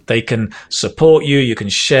 right? Indeed. They can support you. You can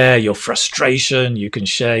share your frustration. You can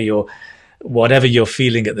share your whatever you're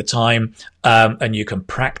feeling at the time, and you can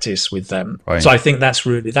practice with them. So I think that's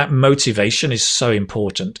really, that motivation is so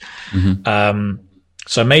important.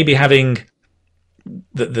 So maybe having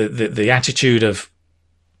the attitude of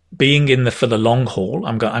being for the long haul.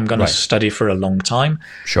 I'm going to study for a long time.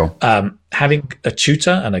 Sure. Having a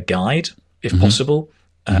tutor and a guide, if possible,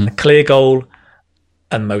 a clear goal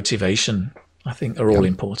and motivation, I think, are all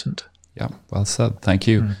important. Yeah, well said. Thank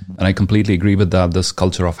you. And I completely agree with that. This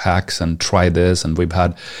culture of hacks and try this. And we've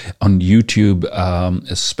had on YouTube,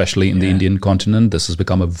 especially in the Indian continent, this has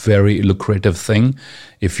become a very lucrative thing.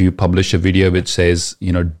 If you publish a video which says,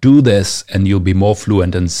 do this and you'll be more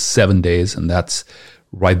fluent in 7 days, and that's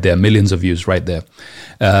right there, millions of views right there.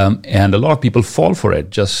 And a lot of people fall for it,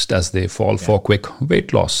 just as they fall for quick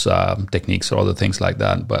weight loss techniques or other things like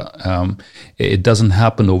that. But it doesn't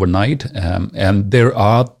happen overnight. And there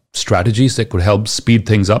are strategies that could help speed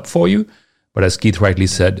things up for you. But as Keith rightly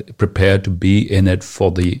said, prepare to be in it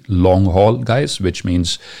for the long haul, guys, which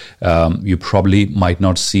means you probably might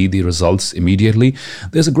not see the results immediately.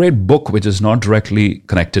 There's a great book which is not directly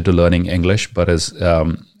connected to learning English, but is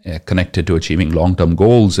connected to achieving long-term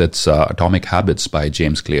goals. It's Atomic Habits by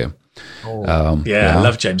James Clear. I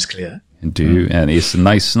love James Clear. And it's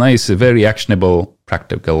nice, very actionable,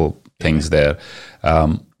 practical things there.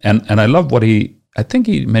 And I love what I think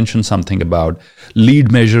he mentioned something about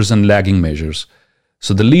lead measures and lagging measures.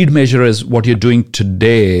 So the lead measure is what you're doing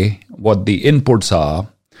today, what the inputs are.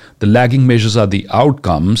 The lagging measures are the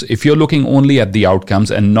outcomes. If you're looking only at the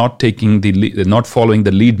outcomes and not following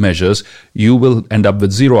the lead measures, you will end up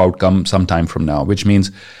with zero outcome sometime from now, which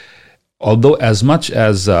means although as much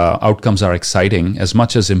as outcomes are exciting, as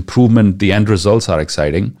much as improvement, the end results are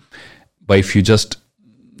exciting, but if you just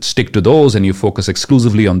stick to those and you focus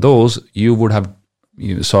exclusively on those, you would have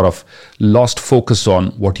sort of lost focus on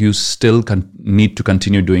what you still need to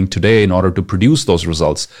continue doing today in order to produce those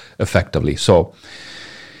results effectively. So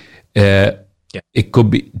it could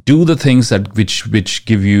be do the things that which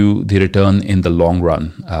give you the return in the long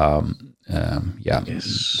run.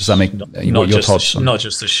 Does that make your thoughts? Not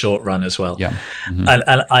just the short run as well. Yeah,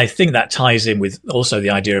 and I think that ties in with also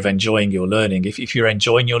the idea of enjoying your learning. If you're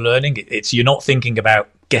enjoying your learning, you're not thinking about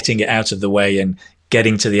getting it out of the way and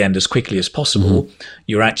getting to the end as quickly as possible.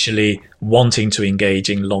 You're actually wanting to engage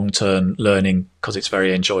in long-term learning because it's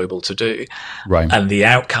very enjoyable to do. Right. And the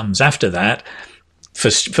outcomes after that,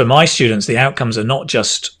 for my students, the outcomes are not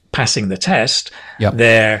just passing the test. Yep.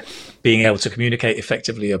 They're being able to communicate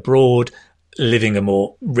effectively abroad, living a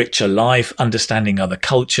more richer life, understanding other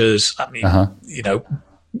cultures. I mean,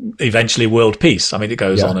 eventually world peace. I mean, it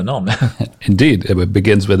goes on and on. Indeed. It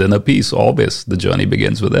begins within a piece, always. The journey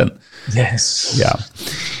begins within. Yes.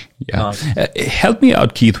 Yeah. Help me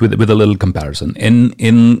out, Keith, with a little comparison.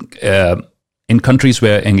 In countries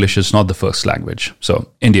where English is not the first language, so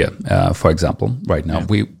India, for example, right now,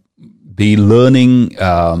 the learning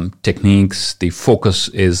techniques, the focus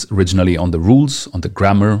is originally on the rules, on the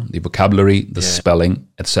grammar, the vocabulary, the spelling,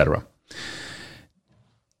 etc.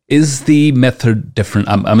 Is the method different?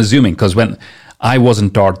 I'm assuming, because when I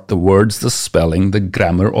wasn't taught the words, the spelling, the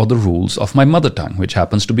grammar, or the rules of my mother tongue, which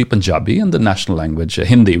happens to be Punjabi, and the national language,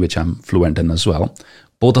 Hindi, which I'm fluent in as well.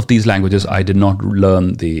 Both of these languages, I did not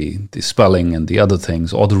learn the spelling and the other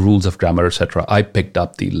things, or the rules of grammar, etc. I picked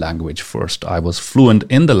up the language first. I was fluent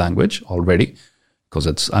in the language already,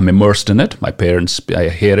 because I'm immersed in it. My parents, I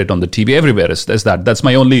hear it on the TV everywhere. There's that. That's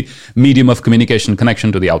my only medium of communication,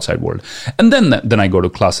 connection to the outside world. And then I go to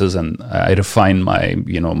classes and I refine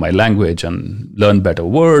my language and learn better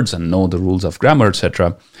words and know the rules of grammar,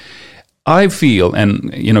 etc. I feel, and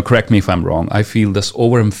correct me if I'm wrong, I feel this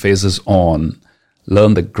overemphasis on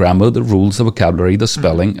learn the grammar, the rules, the vocabulary, the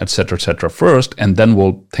spelling, etc., first, and then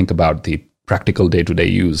we'll think about the practical day-to-day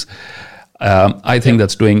use. I think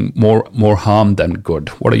that's doing more harm than good.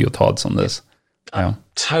 What are your thoughts on this?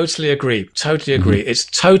 Totally agree. It's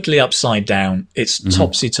totally upside down. It's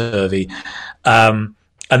topsy-turvy. And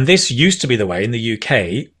this used to be the way in the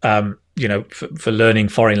UK, for learning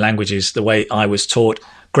foreign languages, the way I was taught,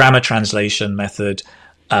 grammar translation method,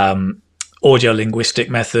 audio linguistic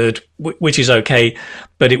method, which is okay,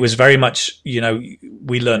 but it was very much,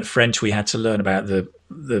 we learned French. We had to learn about the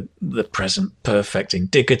present perfect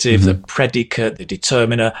indicative, the predicate, the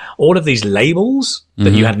determiner, all of these labels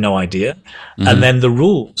that you had no idea, and then the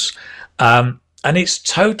rules. And it's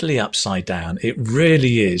totally upside down. It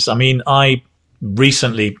really is. I mean, I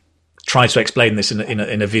recently tried to explain this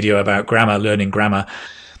in a video about grammar, learning grammar,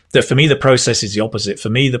 that for me, the process is the opposite. For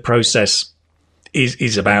me, the process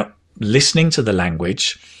is about listening to the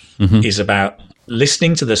language, is about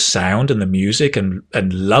listening to the sound and the music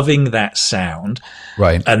and loving that sound,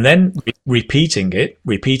 right? And then repeating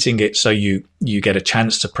it so you get a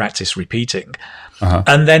chance to practice repeating,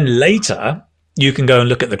 and then later you can go and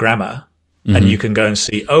look at the grammar, and you can go and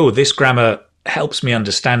see, this grammar helps me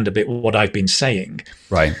understand a bit what I've been saying,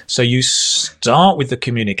 right? So you start with the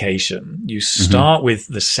communication, you start with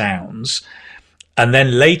the sounds. And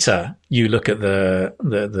then later you look at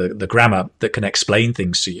the grammar that can explain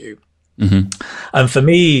things to you. And for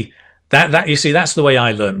me, That you see, that's the way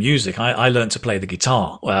I learned music. I learned to play the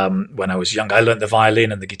guitar when I was young. I learned the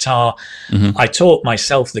violin and the guitar. I taught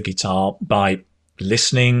myself the guitar by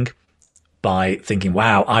listening, by thinking,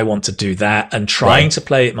 wow, I want to do that, and trying to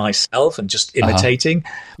play it myself and just imitating.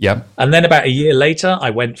 Yeah. And then about a year later, I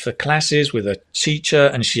went for classes with a teacher,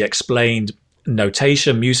 and she explained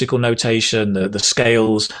notation, musical notation, the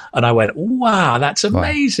scales. And I went, wow, that's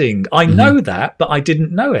amazing. I know that, but I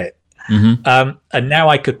didn't know it. And now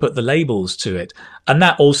I could put the labels to it. And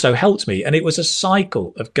that also helped me. And it was a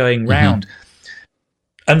cycle of going round.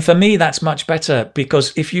 And for me, that's much better,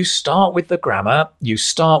 because if you start with the grammar, you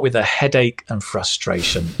start with a headache and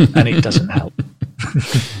frustration, and it doesn't help.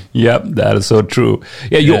 Yep, that is so true.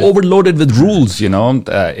 Yeah, you're overloaded with rules,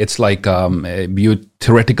 It's like you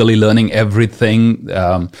theoretically learning everything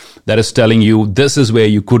that is telling you this is where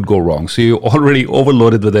you could go wrong. So you're already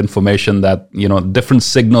overloaded with information that, different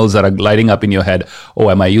signals that are lighting up in your head.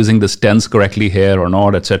 Oh, am I using this tense correctly here or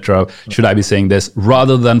not, etc.? Should I be saying this?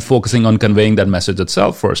 Rather than focusing on conveying that message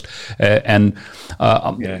itself first. Here's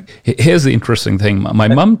the interesting thing. My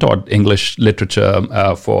mom taught English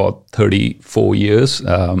literature for 34 years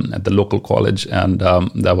at the local college, and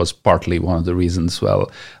that was partly one of the reasons.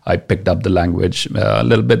 Well, I picked up the language a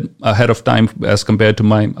little bit ahead of time as compared to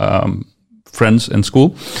my friends in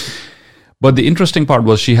school. But the interesting part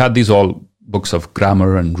was she had these all books of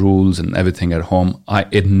grammar and rules and everything at home.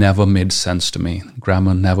 It never made sense to me.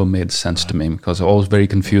 Grammar never made sense to me because it was very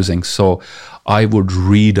confusing. So I would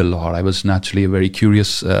read a lot. I was naturally a very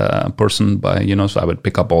curious person, so I would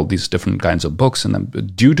pick up all these different kinds of books. And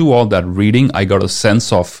then due to all that reading, I got a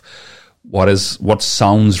sense of what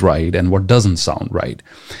sounds right and what doesn't sound right.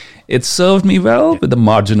 It served me well with a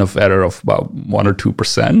margin of error of about 1 or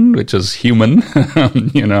 2%, which is human.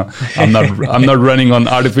 I'm not running on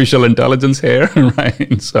artificial intelligence here,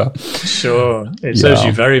 right? So sure, it serves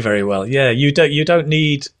you very, very well. Yeah, you don't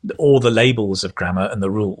need all the labels of grammar and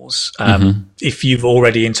the rules if you've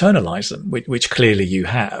already internalized them, which clearly you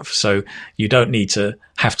have. So you don't need to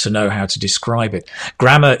have to know how to describe it.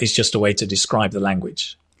 Grammar is just a way to describe the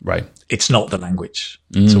language. Right. It's not the language.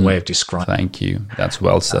 It's a way of describing. Thank you. That's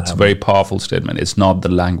well said. That's a very powerful statement. It's not the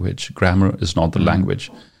language. Grammar is not the language.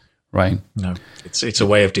 Right. No, it's a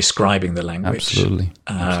way of describing the language. Absolutely.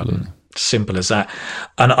 Simple as that.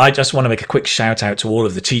 And I just want to make a quick shout out to all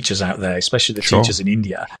of the teachers out there, especially the teachers in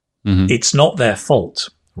India. It's not their fault.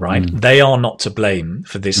 Right. They are not to blame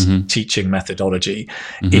for this teaching methodology.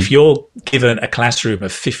 If you're given a classroom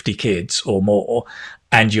of 50 kids or more,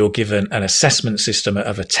 and you're given an assessment system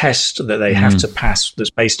of a test that they have to pass that's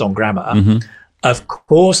based on grammar, of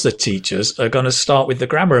course the teachers are going to start with the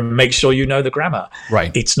grammar and make sure you know the grammar.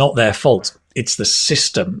 Right. It's not their fault. It's the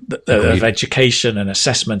system of education and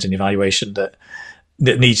assessment and evaluation that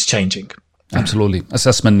needs changing. Absolutely.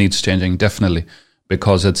 Assessment needs changing, definitely.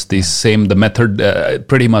 Because it's the method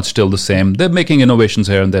pretty much still the same. They're making innovations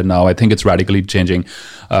here and there now. I think it's radically changing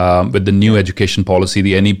with the new education policy,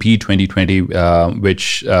 the NEP 2020,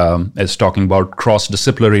 which is talking about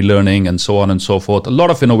cross-disciplinary learning and so on and so forth. A lot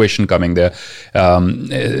of innovation coming there.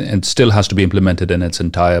 It still has to be implemented in its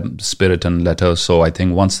entire spirit and letter. So I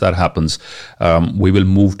think once that happens, we will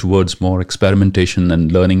move towards more experimentation and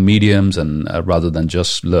learning mediums, and rather than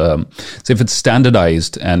just so if it's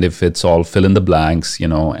standardized and if it's all fill in the blank,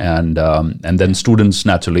 and then students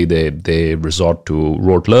naturally they resort to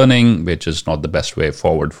rote learning, which is not the best way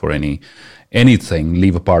forward for anything.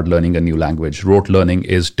 Leave apart learning a new language. Rote learning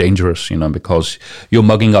is dangerous, because you're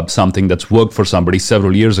mugging up something that's worked for somebody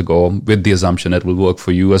several years ago with the assumption it will work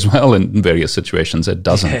for you as well in various situations. It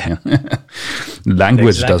doesn't.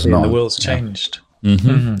 Language does not. The world's changed.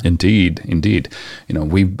 Indeed.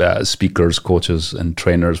 We've speakers, coaches, and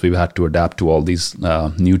trainers. We've had to adapt to all these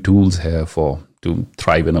new tools here to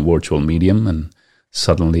thrive in a virtual medium, and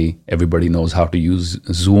suddenly everybody knows how to use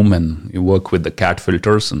Zoom, and you work with the cat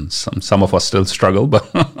filters, and some of us still struggle, but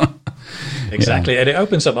exactly. And it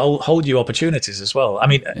opens up whole new opportunities as well. I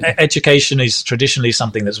mean, education is traditionally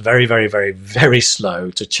something that's very, very, very, very slow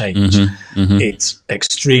to change. It's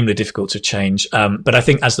extremely difficult to change. But I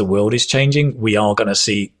think as the world is changing, we are going to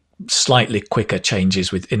see slightly quicker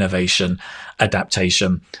changes with innovation,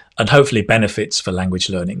 adaptation, and hopefully benefits for language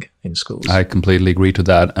learning in schools. I completely agree to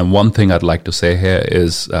that. And one thing I'd like to say here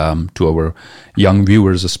is to our young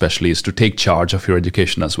viewers especially, is to take charge of your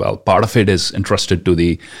education as well. Part of it is entrusted to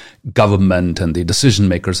the government and the decision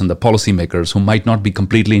makers and the policy makers who might not be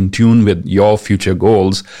completely in tune with your future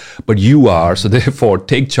goals, but you are. So therefore,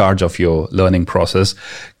 take charge of your learning process,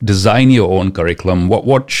 design your own curriculum.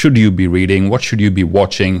 What should you be reading? What should you be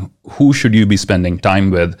watching? Who should you be spending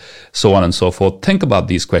time with? So on and so forth. Think about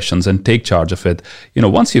these questions and take charge of it.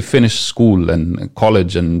 Once you finish school and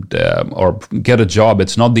college and or get a job,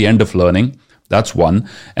 it's not the end of learning. That's one.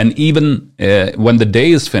 And even when the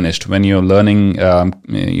day is finished, when your learning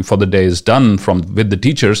for the day is done with the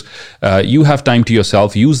teachers, you have time to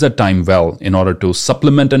yourself. Use that time well in order to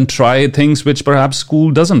supplement and try things which perhaps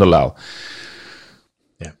school doesn't allow.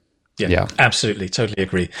 Yeah, absolutely. Totally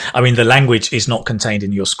agree. I mean, the language is not contained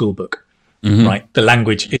in your school book, right? The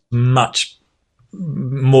language is much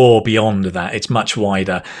more beyond that. It's much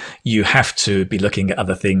wider. You have to be looking at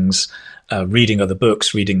other things, reading other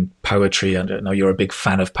books, reading poetry. I don't know, you're a big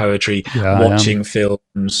fan of poetry, watching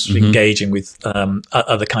films, engaging with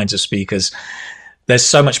other kinds of speakers. There's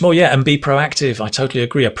so much more. Yeah, and be proactive. I totally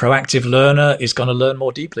agree. A proactive learner is going to learn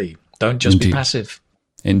more deeply. Don't just be passive.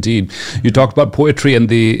 Indeed. You talked about poetry, and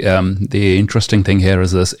the interesting thing here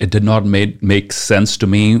is this. It did not make sense to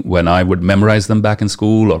me when I would memorize them back in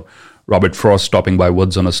school, or Robert Frost stopping by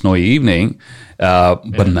woods on a snowy evening.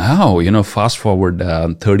 But now, fast forward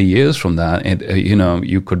 30 years from that,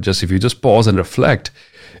 you could if you just pause and reflect,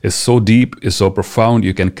 it's so deep, it's so profound,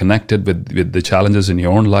 you can connect it with the challenges in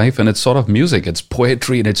your own life. And it's sort of music, it's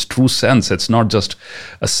poetry in its true sense. It's not just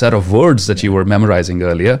a set of words that you were memorizing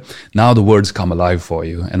earlier. Now the words come alive for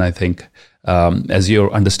you. And I think as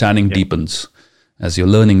your understanding deepens, as your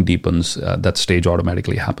learning deepens, that stage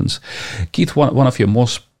automatically happens. Keith, one of your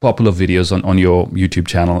most popular videos on your YouTube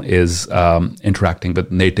channel is interacting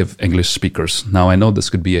with native English speakers. Now, I know this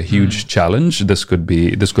could be a huge challenge. This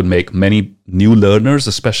could make many new learners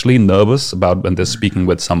especially nervous about when they're speaking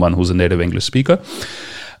with someone who's a native English speaker.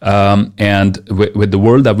 And with the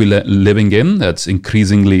world that we're living in, that's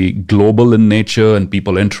increasingly global in nature, and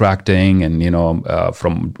people interacting, and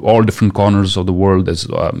from all different corners of the world.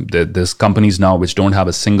 There's companies now which don't have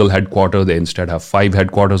a single headquarter; they instead have 5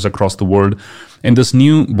 headquarters across the world. In this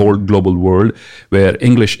new global world, where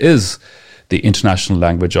English is the international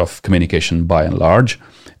language of communication by and large.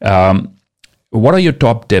 What are your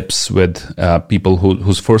top tips with people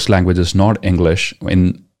whose first language is not English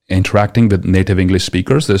in interacting with native English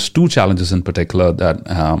speakers? There's 2 challenges in particular that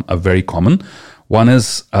are very common. One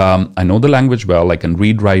is I know the language well, I can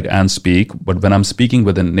read, write, and speak, but when I'm speaking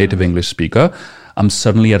with a native English speaker, I'm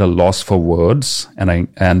suddenly at a loss for words.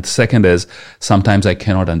 And second is sometimes I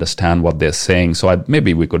cannot understand what they're saying. So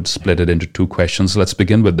maybe we could split it into 2 questions. Let's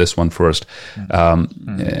begin with this one first.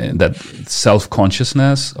 That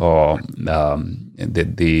self-consciousness, or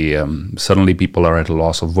suddenly people are at a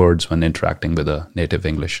loss of words when interacting with a native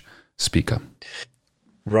English speaker.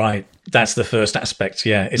 Right. That's the first aspect.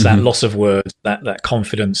 Yeah. It's that loss of words, that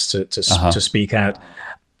confidence to speak out.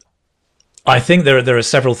 I think there are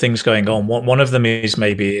several things going on. One of them is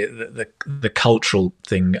maybe the cultural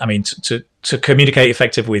thing. I mean, to communicate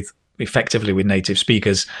effectively with native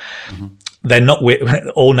speakers, they're not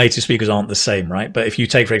all native speakers aren't the same, right? But if you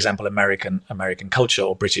take, for example, American culture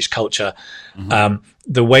or British culture,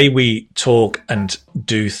 the way we talk and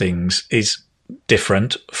do things is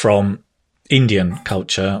different from Indian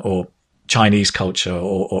culture or Chinese culture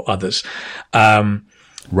or others.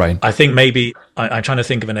 Right. I think maybe I'm trying to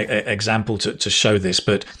think of an example to show this,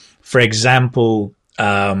 but for example,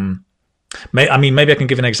 maybe I can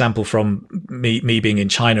give an example from me being in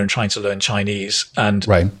China and trying to learn Chinese, and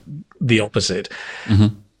the opposite.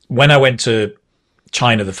 When I went to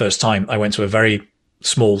China the first time, I went to a very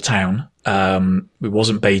small town. It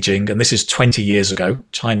wasn't Beijing, and this is 20 years ago.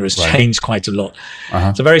 China has changed quite a lot.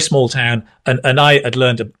 It's a very small town, and I had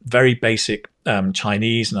learned a very basic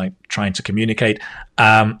Chinese, and I trying to communicate.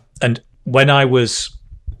 And when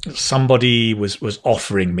somebody was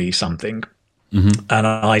offering me something, and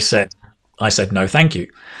I said no, thank you,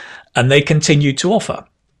 and they continued to offer,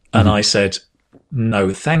 and I said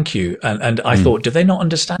no, thank you, and I thought, do they not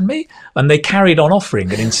understand me? And they carried on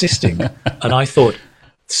offering and insisting, and I thought,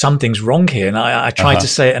 something's wrong here. And I tried to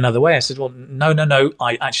say it another way. I said, well, no.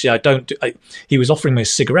 I don't. He was offering me a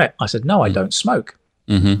cigarette. I said, no, I don't smoke,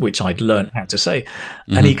 which I'd learned how to say.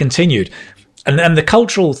 And he continued. And the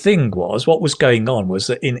cultural thing was, what was going on was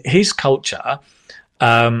that in his culture,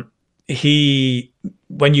 when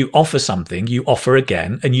you offer something, you offer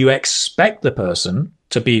again, and you expect the person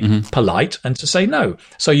to be polite and to say no.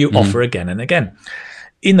 So you offer again and again.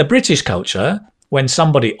 In the British culture, when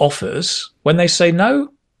somebody offers, when they say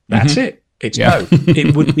no, that's it. It's no.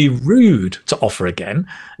 It would be rude to offer again.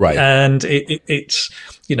 Right. And it's,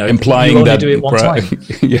 implying you only that do it one time.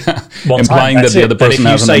 Yeah. One implying time, that the other person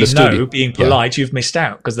hasn't understood. If you say understood no, you. being polite, you've missed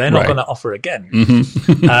out because they're not going to offer again.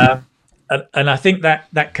 And I think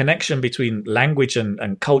that connection between language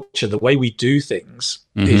and culture, the way we do things,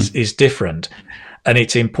 is different. And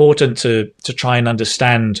it's important to try and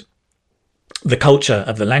understand the culture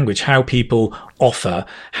of the language, how people offer,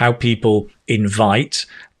 how people invite.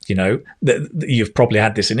 You've probably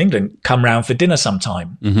had this in England, come round for dinner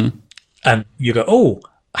sometime. And you go, oh,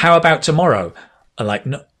 how about tomorrow? And like,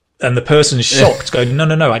 no. And the person's shocked, going,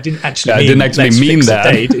 no, I didn't actually mean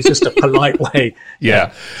that. Date. It's just a polite way.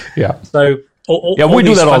 Yeah. So, we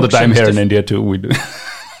do that all the time here in India too. We do.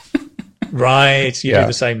 Right, you do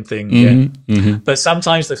the same thing. But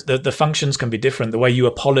sometimes the functions can be different. The way you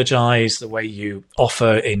apologize, the way you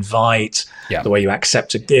offer, invite, the way you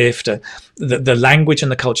accept a gift. The language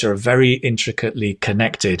and the culture are very intricately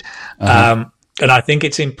connected. And I think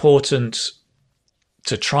it's important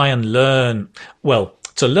to try and learn. Well,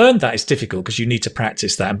 to learn that is difficult because you need to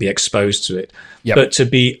practice that and be exposed to it. But to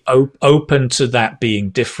be open to that being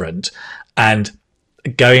different, and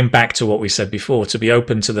going back to what we said before, to be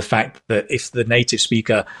open to the fact that if the native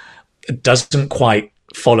speaker doesn't quite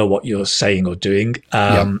follow what you're saying or doing,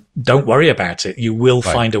 don't worry about it. You will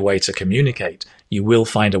find a way to communicate. You will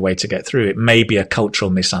find a way to get through. It may be a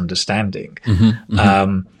cultural misunderstanding,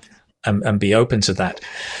 and be open to that.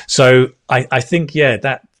 So I think,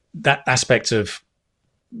 that aspect of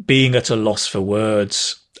being at a loss for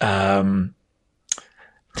words,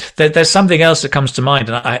 there's something else that comes to mind,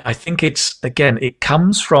 and I think it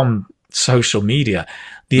comes from social media.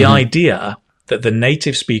 The idea that the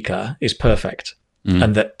native speaker is perfect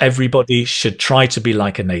and that everybody should try to be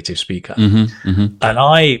like a native speaker.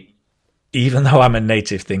 And even though I'm a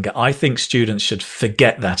native thinker, I think students should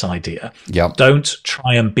forget that idea. Don't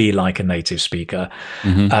try and be like a native speaker.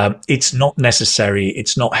 It's not necessary.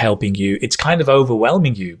 It's not helping you. It's kind of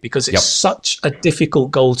overwhelming you because it's such a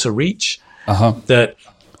difficult goal to reach that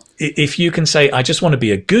if you can say, I just want to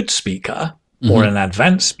be a good speaker or an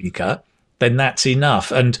advanced speaker, then that's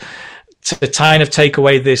enough. And to kind of take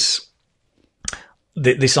away this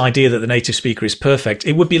idea that the native speaker is perfect,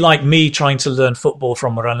 it would be like me trying to learn football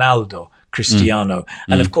from Ronaldo, Cristiano.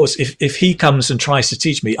 And of course, if he comes and tries to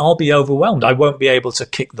teach me, I'll be overwhelmed. I won't be able to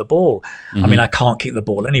kick the ball. I mean, I can't kick the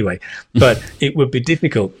ball anyway, but it would be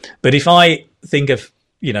difficult. But if I think of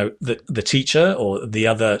the teacher or the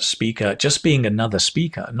other speaker just being another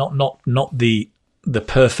speaker, not the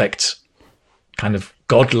perfect kind of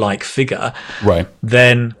godlike figure, right?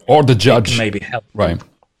 Then or the judge maybe help, right?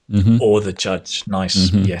 Or the judge.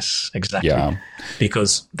 Nice, yes, exactly.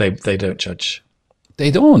 Because they don't judge. They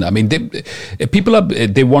don't. I mean, people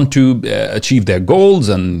they want to achieve their goals,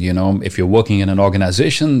 and if you're working in an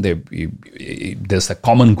organization, there's a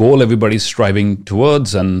common goal everybody's striving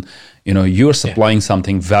towards, and you're supplying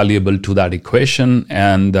something valuable to that equation.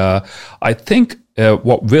 And I think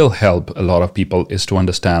what will help a lot of people is to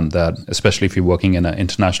understand that, especially if you're working in an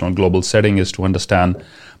international global setting, is to understand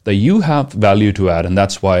that you have value to add, and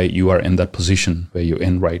that's why you are in that position where you're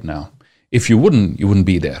in right now. If you wouldn't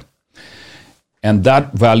be there. And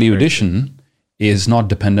that value addition is not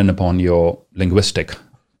dependent upon your linguistic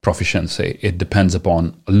proficiency. It depends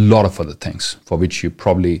upon a lot of other things for which you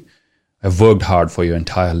probably have worked hard for your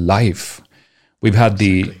entire life. We've had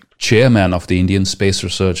the chairman of the Indian Space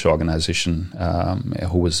Research Organization,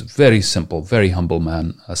 who was a very simple, very humble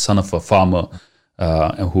man, a son of a farmer,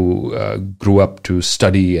 who grew up to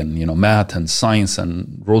study and math and science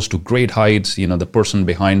and rose to great heights. The person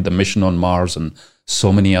behind the mission on Mars and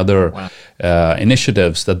so many other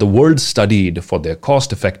initiatives that the world studied for their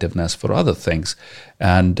cost effectiveness for other things.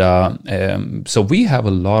 And so we have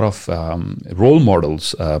a lot of role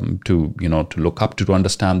models to look up to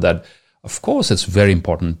understand that, of course, it's very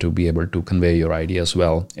important to be able to convey your ideas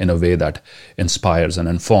well in a way that inspires and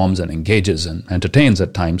informs and engages and entertains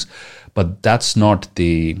at times. But that's not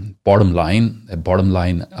the bottom line. The bottom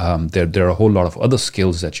line, there are a whole lot of other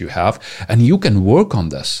skills that you have, and you can work on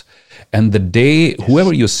this. And the day,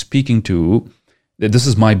 whoever you're speaking to, this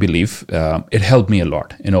is my belief, it helped me a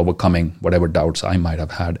lot in overcoming whatever doubts I might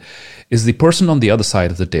have had, is the person on the other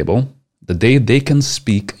side of the table, the day they can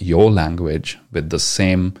speak your language with the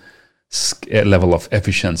same level of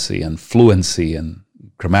efficiency and fluency and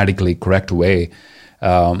grammatically correct way,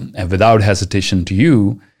 and without hesitation to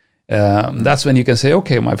you, that's when you can say,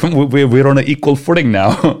 okay, my friend, we're on an equal footing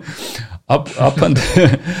now. up and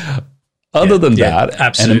other than that,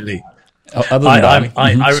 absolutely.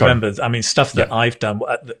 I remember, stuff that I've done,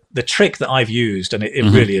 the trick that I've used, and it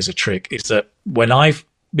really is a trick, is that when I've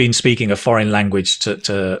been speaking a foreign language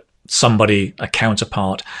to somebody, a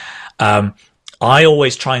counterpart, I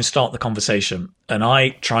always try and start the conversation, and I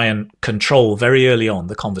try and control very early on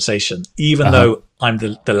the conversation, even though I'm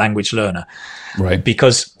the language learner, right?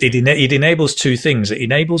 Because it enables two things. It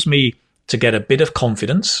enables me to get a bit of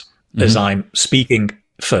confidence as I'm speaking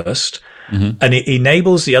first, and it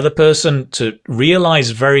enables the other person to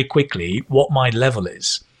realize very quickly what my level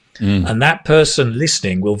is. And that person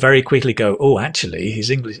listening will very quickly go, oh, actually, his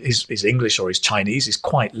English or his Chinese is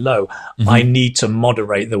quite low. I need to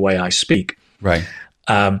moderate the way I speak. Right.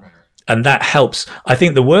 And that helps. I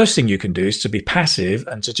think the worst thing you can do is to be passive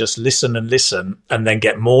and to just listen and then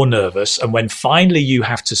get more nervous. And when finally you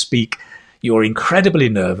have to speak, you're incredibly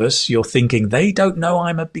nervous. You're thinking, they don't know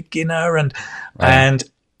I'm a beginner. And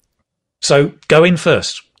so go in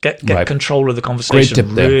first. Get control of the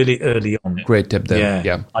conversation really early on. Great tip there.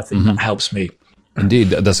 Yeah. I think that helps me. Indeed,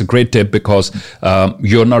 that's a great tip, because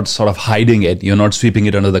you're not sort of hiding it. You're not sweeping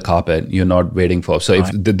it under the carpet. You're not waiting for. So if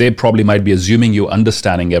they probably might be assuming you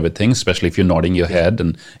understanding everything, especially if you're nodding your head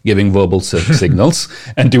and giving verbal signals.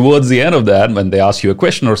 And towards the end of that, when they ask you a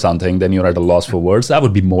question or something, then you're at a loss for words. That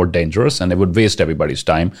would be more dangerous, and it would waste everybody's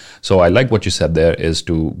time. So I like what you said there, is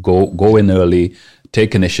to go in early,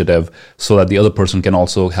 take initiative, so that the other person can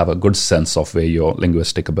also have a good sense of where your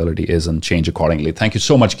linguistic ability is and change accordingly. Thank you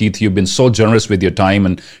so much, Keith. You've been so generous with your time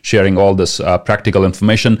and sharing all this practical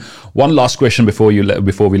information. One last question before we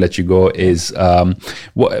let you go is,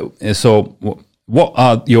 what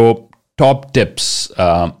are your top tips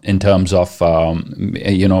in terms of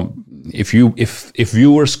if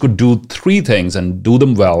viewers could do 3 things and do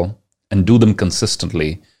them well and do them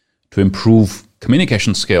consistently to improve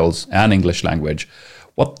communication skills and English language,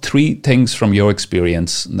 what 3 things from your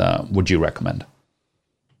experience would you recommend?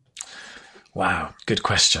 Wow, good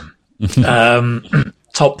question.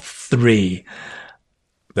 Top 3.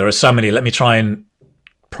 There are so many. Let me try and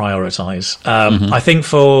prioritize. I think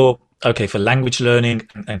for language learning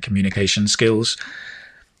and communication skills,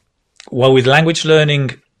 well, with language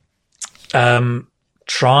learning,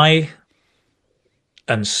 try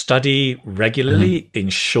and study regularly in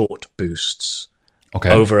short boosts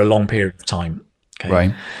over a long period of time. Okay.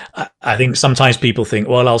 Right. I think sometimes people think,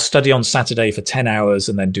 well, I'll study on Saturday for 10 hours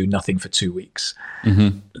and then do nothing for 2 weeks.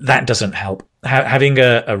 That doesn't help. Having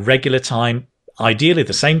a regular time, ideally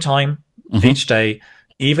the same time each day,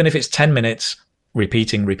 even if it's 10 minutes,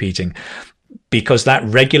 repeating, because that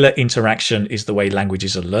regular interaction is the way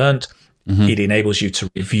languages are learned. It enables you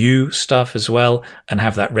to review stuff as well and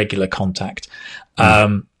have that regular contact.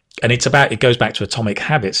 And it goes back to Atomic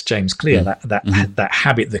Habits, James Clear, that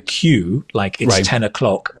habit, the cue, like it's 10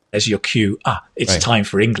 o'clock as your cue. It's time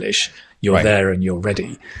for English. You're there and you're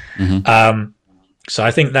ready. So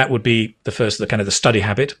I think that would be the first, the study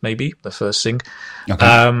habit, maybe the first thing.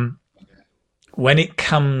 When it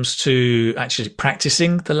comes to actually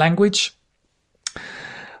practicing the language,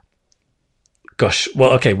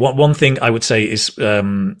 one thing I would say is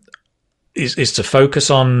to focus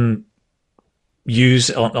on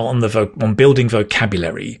building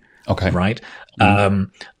vocabulary. Right.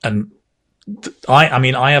 And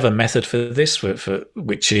I have a method for this, for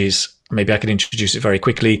which is, maybe I can introduce it very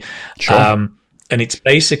quickly. Sure. And it's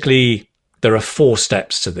basically, there are 4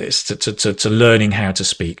 steps to this, to learning how to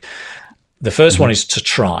speak. The first one is to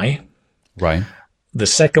try. Right. The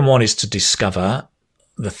second one is to discover.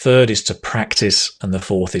 The third is to practice, and the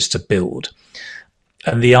fourth is to build.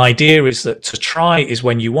 And the idea is that to try is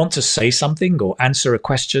when you want to say something or answer a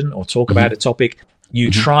question or talk about a topic,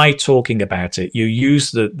 you try talking about it. You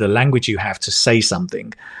use the language you have to say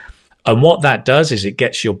something. And what that does is it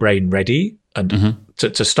gets your brain ready and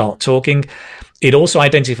to start talking. It also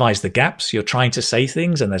identifies the gaps. You're trying to say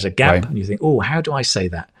things and there's a gap and you think, oh, how do I say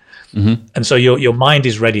that? And so your mind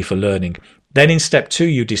is ready for learning. Then in step 2,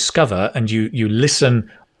 you discover and you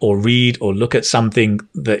listen or read or look at something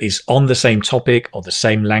that is on the same topic or the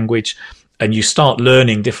same language, and you start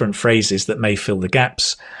learning different phrases that may fill the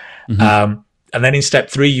gaps. And then in step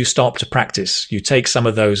 3, you start to practice. You take some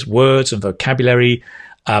of those words and vocabulary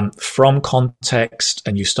from context,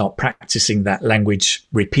 and you start practicing that language,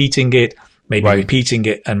 repeating it, repeating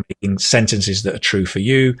it and making sentences that are true for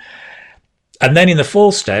you. And then in the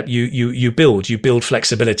 4th step, you build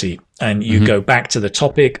flexibility, and you go back to the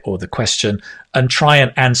topic or the question and try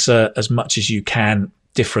and answer as much as you can,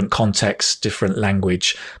 different contexts, different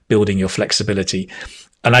language, building your flexibility.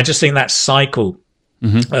 And I just think that cycle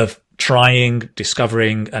of trying,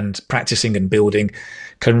 discovering and practicing and building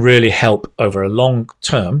can really help over a long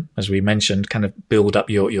term, as we mentioned, kind of build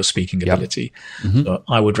up your speaking ability. So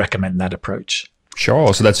I would recommend that approach.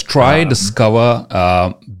 Sure. So that's try,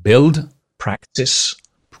 discover, build, practice,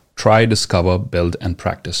 Try, discover, build, and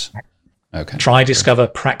practice. Okay. Try, discover,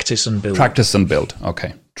 practice, and build. Practice and build.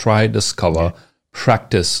 Okay. Try, discover,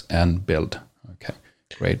 practice, and build. Okay.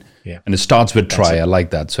 Great. Yeah. And it starts with try. I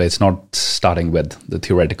like that. So it's not starting with the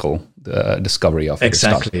theoretical discovery of it.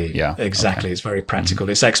 Exactly. Yeah. Exactly. Okay. It's very practical.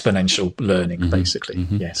 It's exponential learning, basically.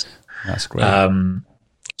 Yes. That's great.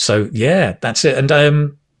 So yeah, that's it. And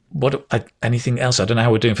anything else? I don't know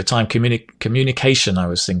how we're doing for time. Communication. I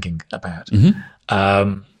was thinking about.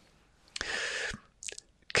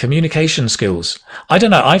 Communication skills. I don't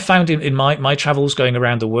know. I found in my travels going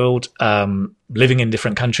around the world, living in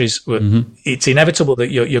different countries, it's inevitable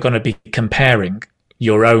that you're going to be comparing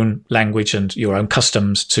your own language and your own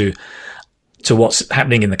customs to what's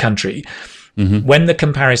happening in the country. When the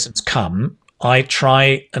comparisons come, I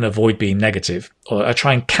try and avoid being negative, or I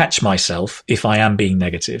try and catch myself if I am being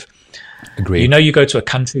negative. Agreed. You know, you go to a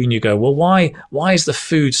country and you go, well, why is the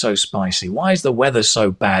food so spicy? Why is the weather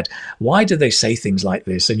so bad? Why do they say things like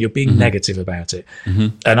this? And you're being negative about it.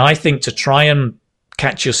 And I think to try and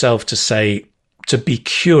catch yourself to be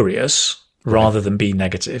curious rather than be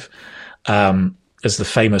negative, as the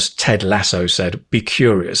famous Ted Lasso said, be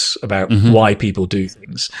curious about why people do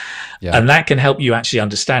things. Yeah. And that can help you actually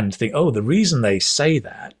understand, think, oh, the reason they say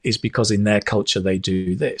that is because in their culture they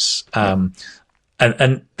do this.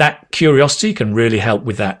 And that curiosity can really help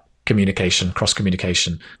with that communication,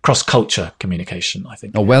 cross-culture communication, I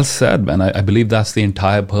think. Oh, well said, man. I believe that's the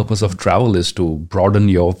entire purpose of travel, is to broaden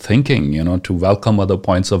your thinking, to welcome other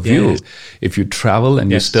points of view. Yes. If you travel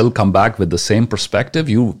and you still come back with the same perspective,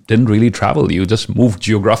 you didn't really travel. You just moved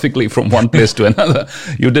geographically from one place to another.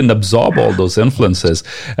 You didn't absorb all those influences.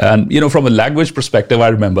 And, from a language perspective, I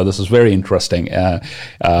remember this is very interesting. A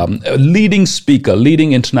leading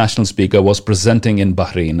international speaker was presenting in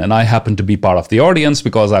Bahrain, and I happened to be part of the audience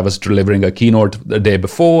because I was delivering a keynote the day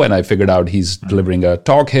before, and I figured out he's delivering a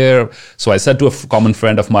talk here. So I said to a common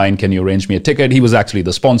friend of mine, can you arrange me a ticket? He was actually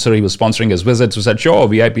the sponsor. He was sponsoring his visit. So I said, sure,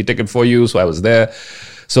 VIP ticket for you. So I was there.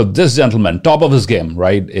 So this gentleman, top of his game,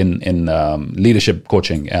 right, in leadership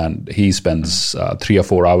coaching, and he spends 3 or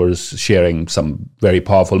 4 hours sharing some very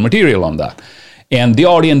powerful material on that. And the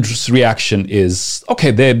audience reaction is,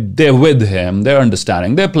 okay, they're with him, they're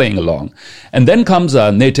understanding, they're playing along. And then comes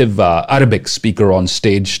a native Arabic speaker on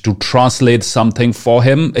stage to translate something for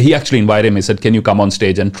him. He actually invited him. He said, can you come on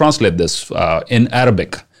stage and translate this in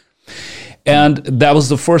Arabic? And that was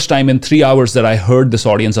the first time in 3 hours that I heard this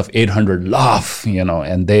audience of 800 laugh,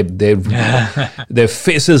 and their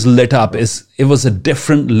faces lit up. It was a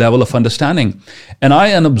different level of understanding. And I,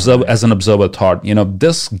 as an observer, thought,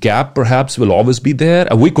 this gap perhaps will always be there.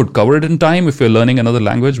 We could cover it in time if we're learning another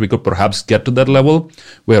language. We could perhaps get to that level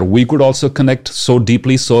where we could also connect so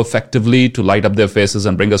deeply, so effectively to light up their faces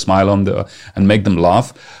and bring a smile and make them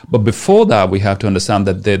laugh. But before that, we have to understand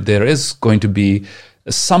that there is going to be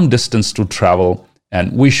some distance to travel,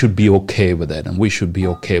 and we should be okay with it,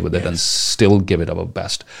 and still give it our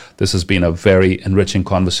best. This has been a very enriching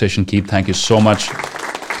conversation. Keith, thank you so much.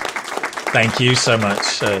 Thank you so much,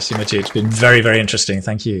 Simajit. It's been very, very interesting.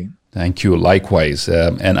 Thank you. Thank you. Likewise.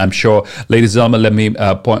 And I'm sure, ladies and gentlemen, let me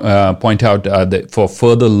point out that for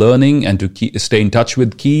further learning and to stay in touch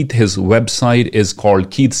with Keith, his website is called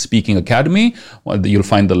Keith Speaking Academy. You'll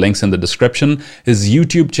find the links in the description. His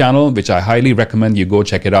YouTube channel, which I highly recommend you go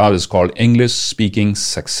check it out, is called English Speaking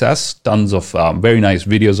Success. Tons of very nice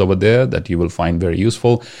videos over there that you will find very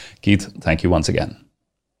useful. Keith, thank you once again.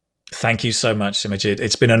 Thank you so much, Simajit.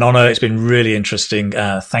 It's been an honor. It's been really interesting.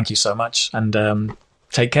 Thank you so much. And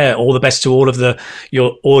take care. All the best to all of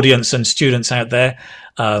your audience and students out there.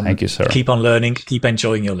 Thank you, sir. Keep on learning. Keep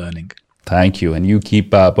enjoying your learning. Thank you. And you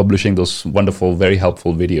keep publishing those wonderful, very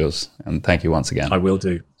helpful videos. And thank you once again. I will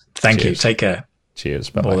do. Thank you. Take care. Cheers.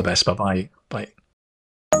 Bye-bye. All the best. Bye-bye. Bye.